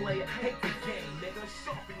hate the player, hate the game, nigga.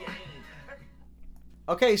 Sharpen your aim.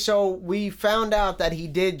 Okay, so we found out that he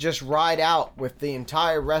did just ride out with the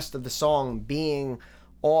entire rest of the song being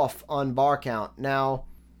off on bar count. Now,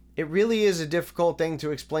 it really is a difficult thing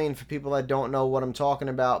to explain for people that don't know what I'm talking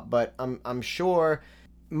about, but I'm sure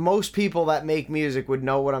most people that make music would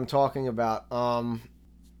know what I'm talking about.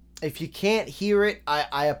 If you can't hear it,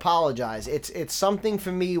 I apologize. It's something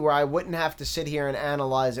for me where I wouldn't have to sit here and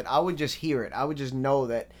analyze it. I would just hear it. I would just know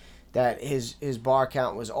that his bar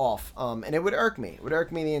count was off. And it would irk me. It would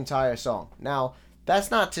irk me the entire song. Now,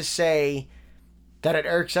 that's not to say that it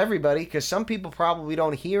irks everybody, because some people probably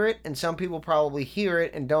don't hear it, and some people probably hear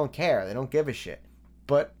it and don't care. They don't give a shit.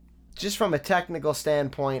 But just from a technical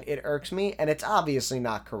standpoint, it irks me, and it's obviously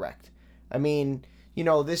not correct. I mean, you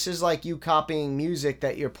know, this is like you copying music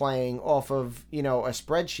that you're playing off of, you know, a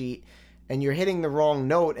spreadsheet, and you're hitting the wrong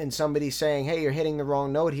note, and somebody's saying, hey, you're hitting the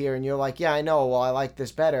wrong note here, and you're like, yeah, I know, well, I like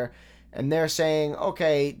this better. And they're saying,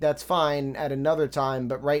 okay, that's fine at another time,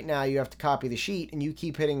 but right now you have to copy the sheet, and you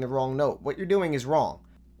keep hitting the wrong note. What you're doing is wrong.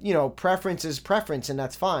 You know, preference is preference, and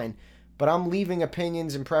that's fine. But I'm leaving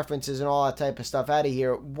opinions and preferences and all that type of stuff out of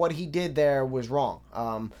here. What he did there was wrong.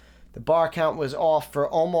 The bar count was off for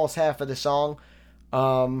almost half of the song.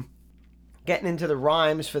 Getting into the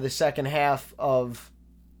rhymes for the second half of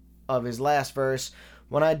his last verse.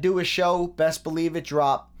 When I do a show, best believe it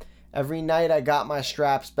drop. Every night I got my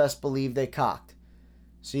straps, best believe they cocked.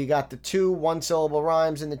 So you got the 2 1-syllable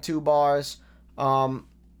rhymes in the 2 bars.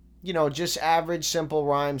 You know, just average, simple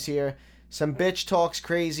rhymes here. Some bitch talks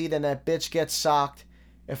crazy, then that bitch gets socked.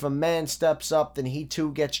 If a man steps up, then he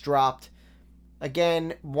too gets dropped.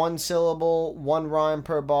 Again, 1 syllable, 1 rhyme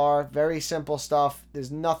per bar. Very simple stuff.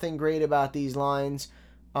 There's nothing great about these lines.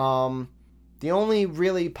 The only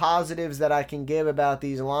really positives that I can give about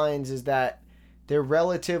these lines is that they're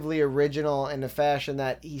relatively original in the fashion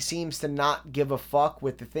that he seems to not give a fuck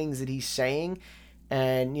with the things that he's saying.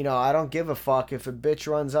 And, you know, I don't give a fuck if a bitch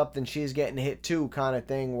runs up, then she's getting hit too kind of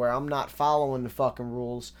thing, where I'm not following the fucking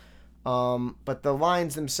rules. But the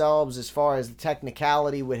lines themselves, as far as the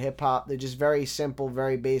technicality with hip-hop, they're just very simple,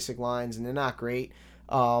 very basic lines, and they're not great.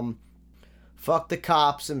 Fuck the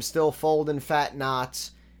cops, I'm still folding fat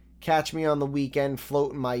knots. Catch me on the weekend,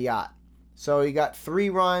 floating my yacht. So you got 3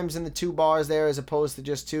 rhymes in the 2 bars there as opposed to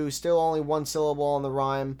just 2. Still only 1 syllable on the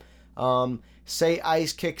rhyme. Say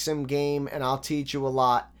Ice kick some game and I'll teach you a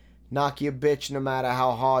lot. Knock your bitch no matter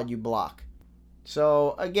how hard you block.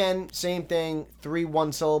 So again, same thing. 3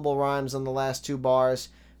 1-syllable rhymes on the last 2 bars.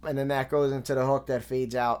 And then that goes into the hook that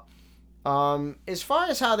fades out. As far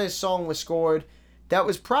as how this song was scored, that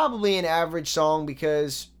was probably an average song,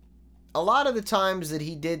 because a lot of the times that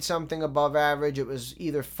he did something above average, it was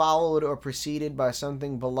either followed or preceded by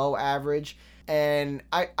something below average. And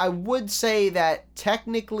I would say that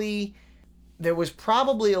technically there was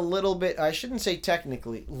probably a little bit, I shouldn't say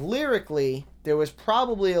technically, lyrically, there was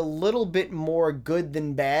probably a little bit more good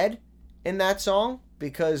than bad in that song,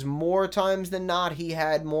 because more times than not he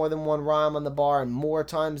had more than 1 rhyme on the bar, and more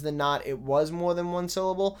times than not it was more than 1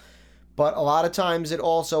 syllable. But a lot of times it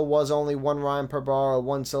also was only 1 rhyme per bar or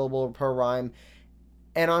 1 syllable per rhyme.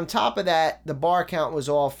 And on top of that, the bar count was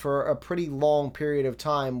off for a pretty long period of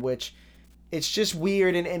time, which it's just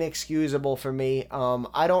weird and inexcusable for me.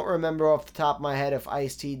 I don't remember off the top of my head if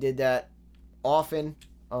Ice-T did that often.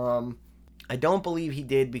 I don't believe he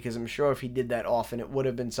did, because I'm sure if he did that often, it would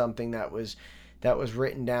have been something that was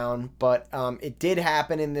written down. But it did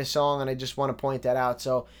happen in this song, and I just want to point that out.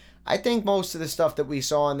 So I think most of the stuff that we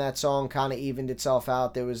saw in that song kind of evened itself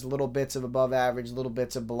out. There was little bits of above average, little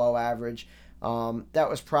bits of below average. That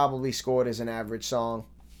was probably scored as an average song.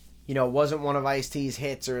 You know, it wasn't one of Ice-T's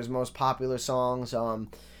hits or his most popular songs. You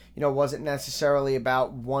know, it wasn't necessarily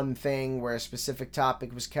about one thing where a specific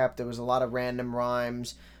topic was kept. There was a lot of random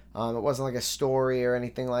rhymes. It wasn't like a story or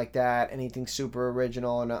anything like that, anything super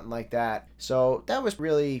original or nothing like that. So that was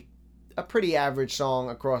really a pretty average song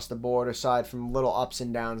across the board, aside from little ups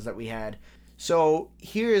and downs that we had. So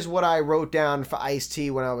here's what I wrote down for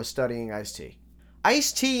Ice-T when I was studying Ice-T.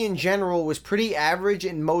 Ice-T in general was pretty average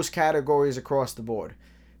in most categories across the board.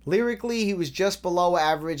 Lyrically, he was just below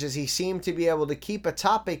average, as he seemed to be able to keep a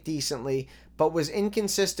topic decently, but was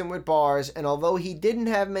inconsistent with bars, and although he didn't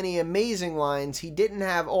have many amazing lines, he didn't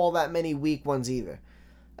have all that many weak ones either.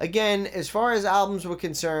 Again, as far as albums were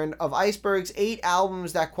concerned, of Iceberg's 8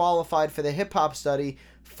 albums that qualified for the hip-hop study,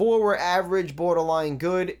 4 were average, borderline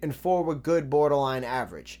good, and 4 were good, borderline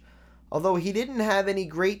average. Although he didn't have any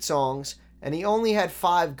great songs, and he only had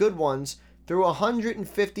 5 good ones, through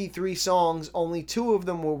 153 songs, only 2 of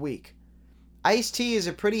them were weak. Ice-T is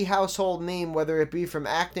a pretty household name, whether it be from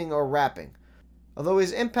acting or rapping. Although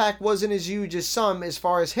his impact wasn't as huge as some as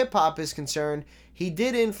far as hip-hop is concerned, he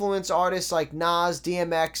did influence artists like Nas,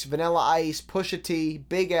 DMX, Vanilla Ice, Pusha T,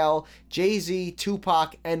 Big L, Jay-Z,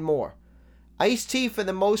 Tupac, and more. Ice-T, for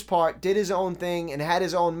the most part, did his own thing and had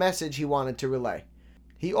his own message he wanted to relay.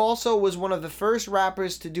 He also was one of the first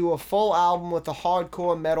rappers to do a full album with a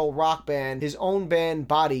hardcore metal rock band, his own band,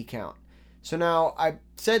 Body Count. So now, I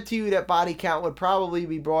said to you that Body Count would probably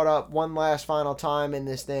be brought up one last final time in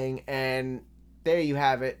this thing, and there you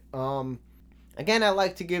have it. Again, I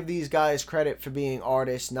like to give these guys credit for being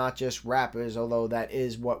artists, not just rappers, although that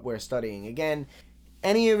is what we're studying. Again,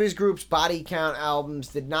 any of his group's Body Count albums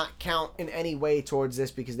did not count in any way towards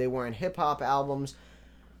this because they weren't hip-hop albums.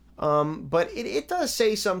 But it does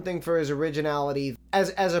say something for his originality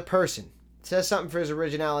as a person. It says something for his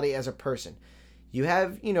originality as a person. You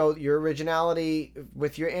have, your originality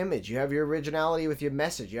with your image. You have your originality with your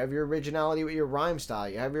message. You have your originality with your rhyme style.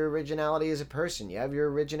 You have your originality as a person. You have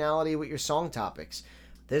your originality with your song topics.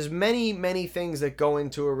 There's many, many things that go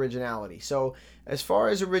into originality. So as far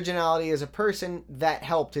as originality as a person, that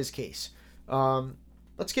helped his case.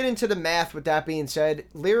 Let's get into the math with that being said.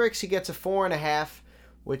 Lyrics, he gets a 4.5,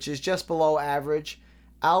 which is just below average.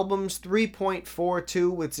 Albums,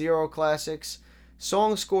 3.42 with 0 classics.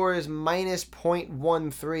 Song score is minus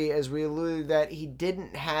 0.13, as we alluded that he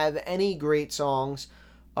didn't have any great songs,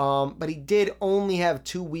 but he did only have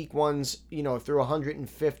 2 weak ones, through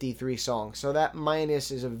 153 songs. So that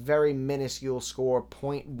minus is a very minuscule score,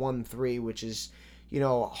 0.13, which is,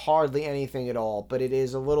 hardly anything at all, but it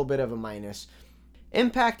is a little bit of a minus.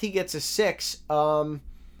 Impact, he gets a 6.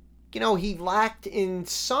 He lacked in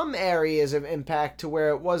some areas of impact to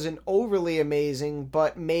where it wasn't overly amazing,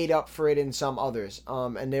 but made up for it in some others.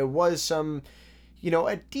 And there was some,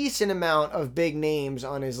 a decent amount of big names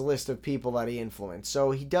on his list of people that he influenced.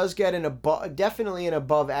 So he does get definitely an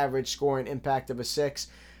above average score in impact of a 6.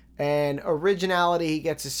 And originality, he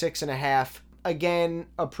gets a 6.5. Again,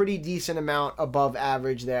 a pretty decent amount above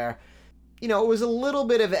average there. It was a little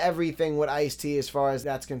bit of everything with Ice-T as far as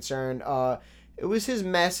that's concerned. It was his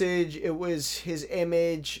message, it was his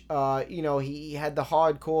image, he had the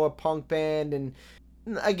hardcore punk band, and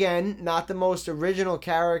again, not the most original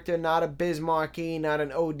character, not a Biz Markie, not an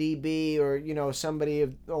ODB, or,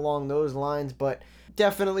 somebody along those lines, but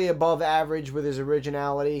definitely above average with his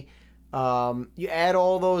originality. You add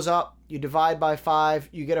all those up, you divide by 5,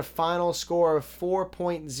 you get a final score of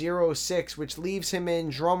 4.06, which leaves him in,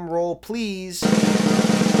 drum roll please,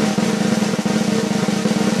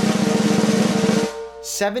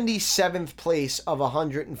 77th place of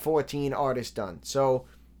 114 artists done. So,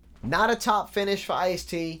 not a top finish for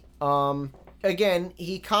Ice-T. Again,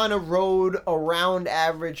 he kind of rode around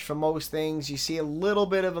average for most things. You see a little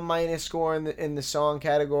bit of a minus score in the song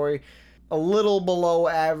category, a little below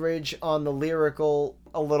average on the lyrical,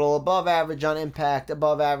 a little above average on impact,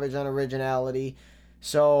 above average on originality.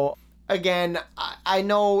 So, again, I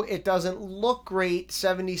know it doesn't look great,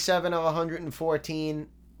 77 of 114,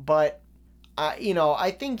 but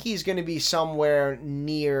I think he's going to be somewhere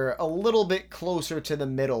near, a little bit closer to the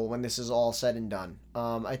middle when this is all said and done.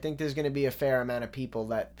 I think there's going to be a fair amount of people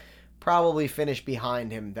that probably finish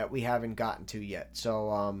behind him that we haven't gotten to yet.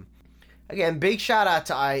 So, again, big shout out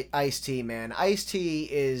to Ice-T, man. Ice-T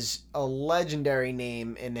is a legendary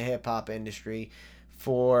name in the hip-hop industry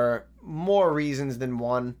for more reasons than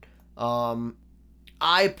one.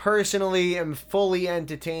 I personally am fully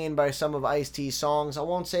entertained by some of Ice-T's songs. I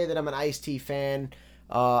won't say that I'm an Ice-T fan.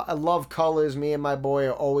 I love Colors. Me and my boy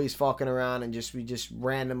are always fucking around and we just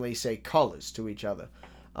randomly say Colors to each other.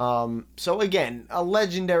 So again, a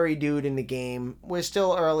legendary dude in the game. We're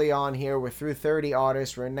still early on here. We're through 30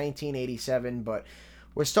 artists. We're in 1987, but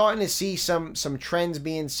we're starting to see some trends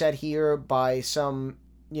being set here by some,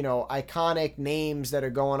 iconic names that are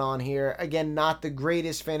going on here. Again, not the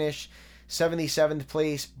greatest finish, 77th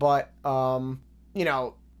place, but,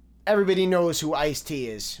 everybody knows who Ice-T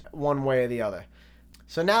is, one way or the other.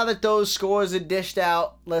 So now that those scores are dished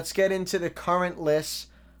out, let's get into the current lists.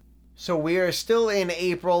 So we are still in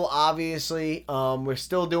April, obviously. We're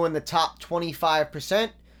still doing the top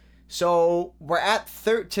 25%. So we're at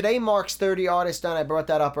today marks 30 artists done. I brought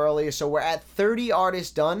that up earlier. So we're at 30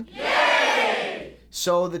 artists done. Yay!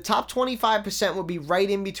 So the top 25% will be right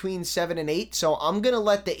in between 7 and 8. So I'm going to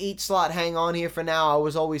let the 8 slot hang on here for now. I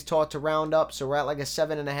was always taught to round up. So we're at like a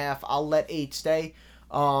 7.5. I'll let 8 stay.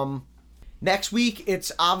 Next week,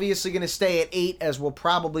 it's obviously going to stay at 8, as we'll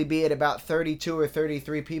probably be at about 32 or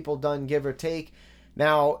 33 people done, give or take.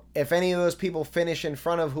 Now, if any of those people finish in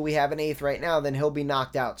front of who we have in 8th right now, then he'll be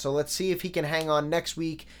knocked out. So let's see if he can hang on next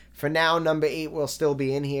week. For now, number 8 will still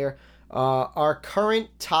be in here. Our current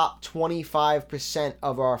top 25%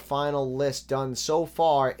 of our final list done so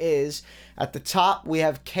far is, at the top, we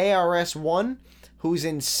have KRS-One, who's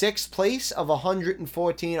in 6th place of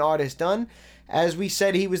 114 artists done. As we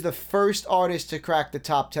said, he was the first artist to crack the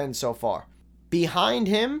top 10 so far. Behind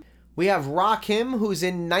him, we have Rakim, who's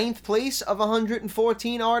in 9th place of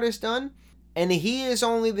 114 artists done. And he is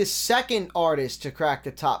only the second artist to crack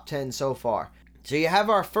the top 10 so far. So you have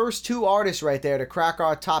our first 2 artists right there to crack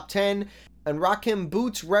our top 10. And Rakim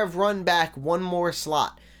boots Rev Run back one more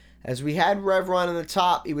slot. As we had Rev Run in the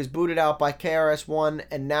top, he was booted out by KRS-One.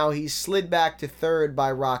 And now he's slid back to 3rd by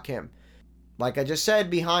Rakim. Like I just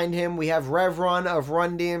said, behind him, we have Rev Run of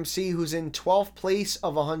Run DMC, who's in 12th place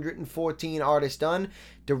of 114 artists done.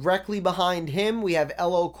 Directly behind him, we have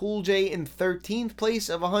LL Cool J in 13th place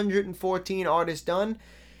of 114 artists done.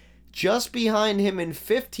 Just behind him in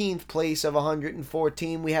 15th place of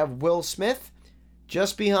 114, we have Will Smith.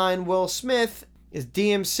 Just behind Will Smith is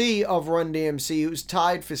DMC of Run DMC, who's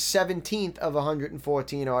tied for 17th of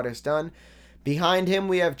 114 artists done. Behind him,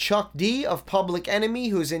 we have Chuck D of Public Enemy,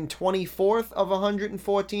 who's in 24th of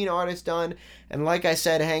 114 artists done. And like I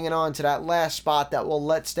said, hanging on to that last spot that we'll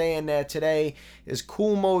let stay in there today is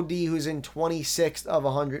Kool Moe Dee, who's in 26th of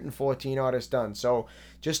 114 artists done. So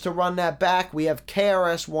just to run that back, we have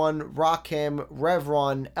KRS-One, Rakim, Rev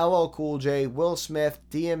Run, LL Cool J, Will Smith,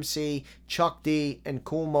 DMC, Chuck D, and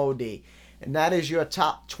Kool Moe Dee. And that is your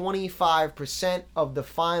top 25% of the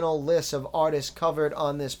final list of artists covered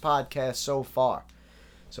on this podcast so far.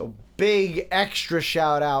 So big extra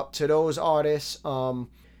shout out to those artists. We're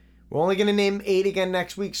only going to name 8 again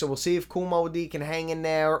next week, so we'll see if Kool Moe Dee can hang in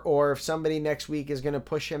there or if somebody next week is going to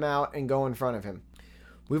push him out and go in front of him.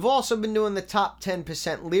 We've also been doing the top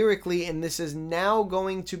 10% lyrically, and this is now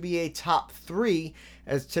going to be a top 3,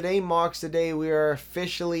 as today marks the day we are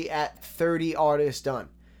officially at 30 artists done.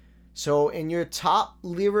 So in your top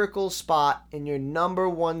lyrical spot, in your number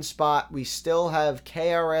 1 spot, we still have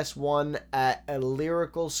KRS-One at a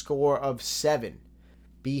lyrical score of 7.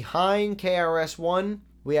 Behind KRS-One,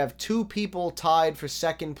 we have 2 people tied for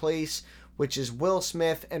 2nd place, which is Will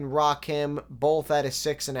Smith and Rakim, both at a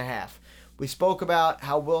 6.5. We spoke about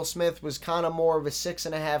how Will Smith was kind of more of a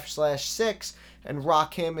 6.5/6, and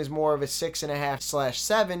Rakim is more of a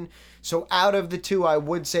 6.5/7. So out of the 2, I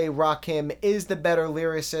would say Rakim is the better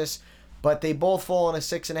lyricist, but they both fall on a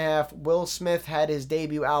 6.5. Will Smith had his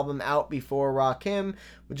debut album out before Rakim,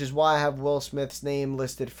 which is why I have Will Smith's name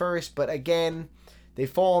listed first. But again, they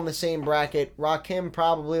fall in the same bracket. Rakim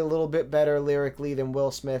probably a little bit better lyrically than Will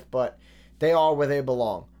Smith, but they are where they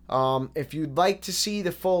belong. If you'd like to see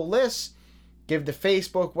the full list, give the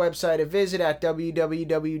Facebook website a visit at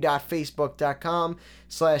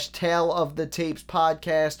www.facebook.com/Tale of the Tapes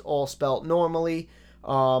podcast, all spelt normally.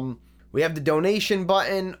 We have the donation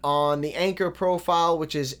button on the Anchor profile,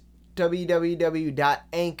 which is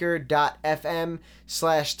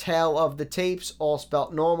www.anchor.fm/Tale of the Tapes, all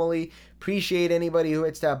spelt normally. Appreciate anybody who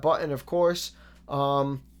hits that button, of course.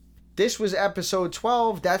 This was episode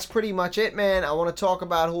 12. That's pretty much it, man. I want to talk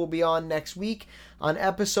about who will be on next week. On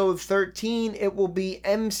episode 13, it will be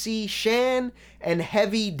MC Shan and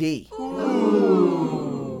Heavy D.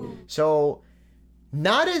 Ooh. So,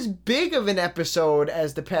 not as big of an episode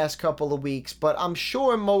as the past couple of weeks, but I'm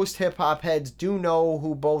sure most hip-hop heads do know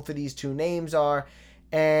who both of these 2 names are.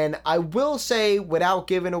 And I will say, without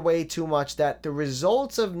giving away too much, that the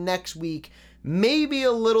results of next week may be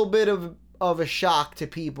a little bit of a shock to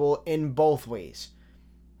people in both ways.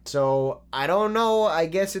 So, I don't know. I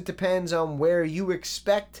guess it depends on where you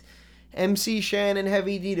expect MC Shan and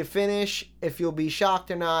Heavy D to finish, if you'll be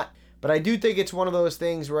shocked or not. But I do think it's one of those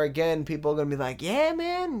things where, again, people are going to be like, yeah,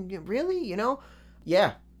 man, really? You know?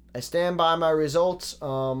 Yeah, I stand by my results.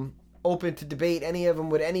 Open to debate any of them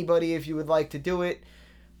with anybody if you would like to do it.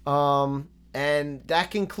 And that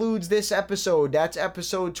concludes this episode. That's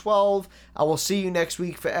episode 12. I will see you next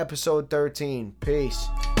week for episode 13. Peace.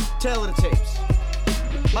 Tale of the tapes.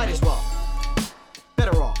 Might as well.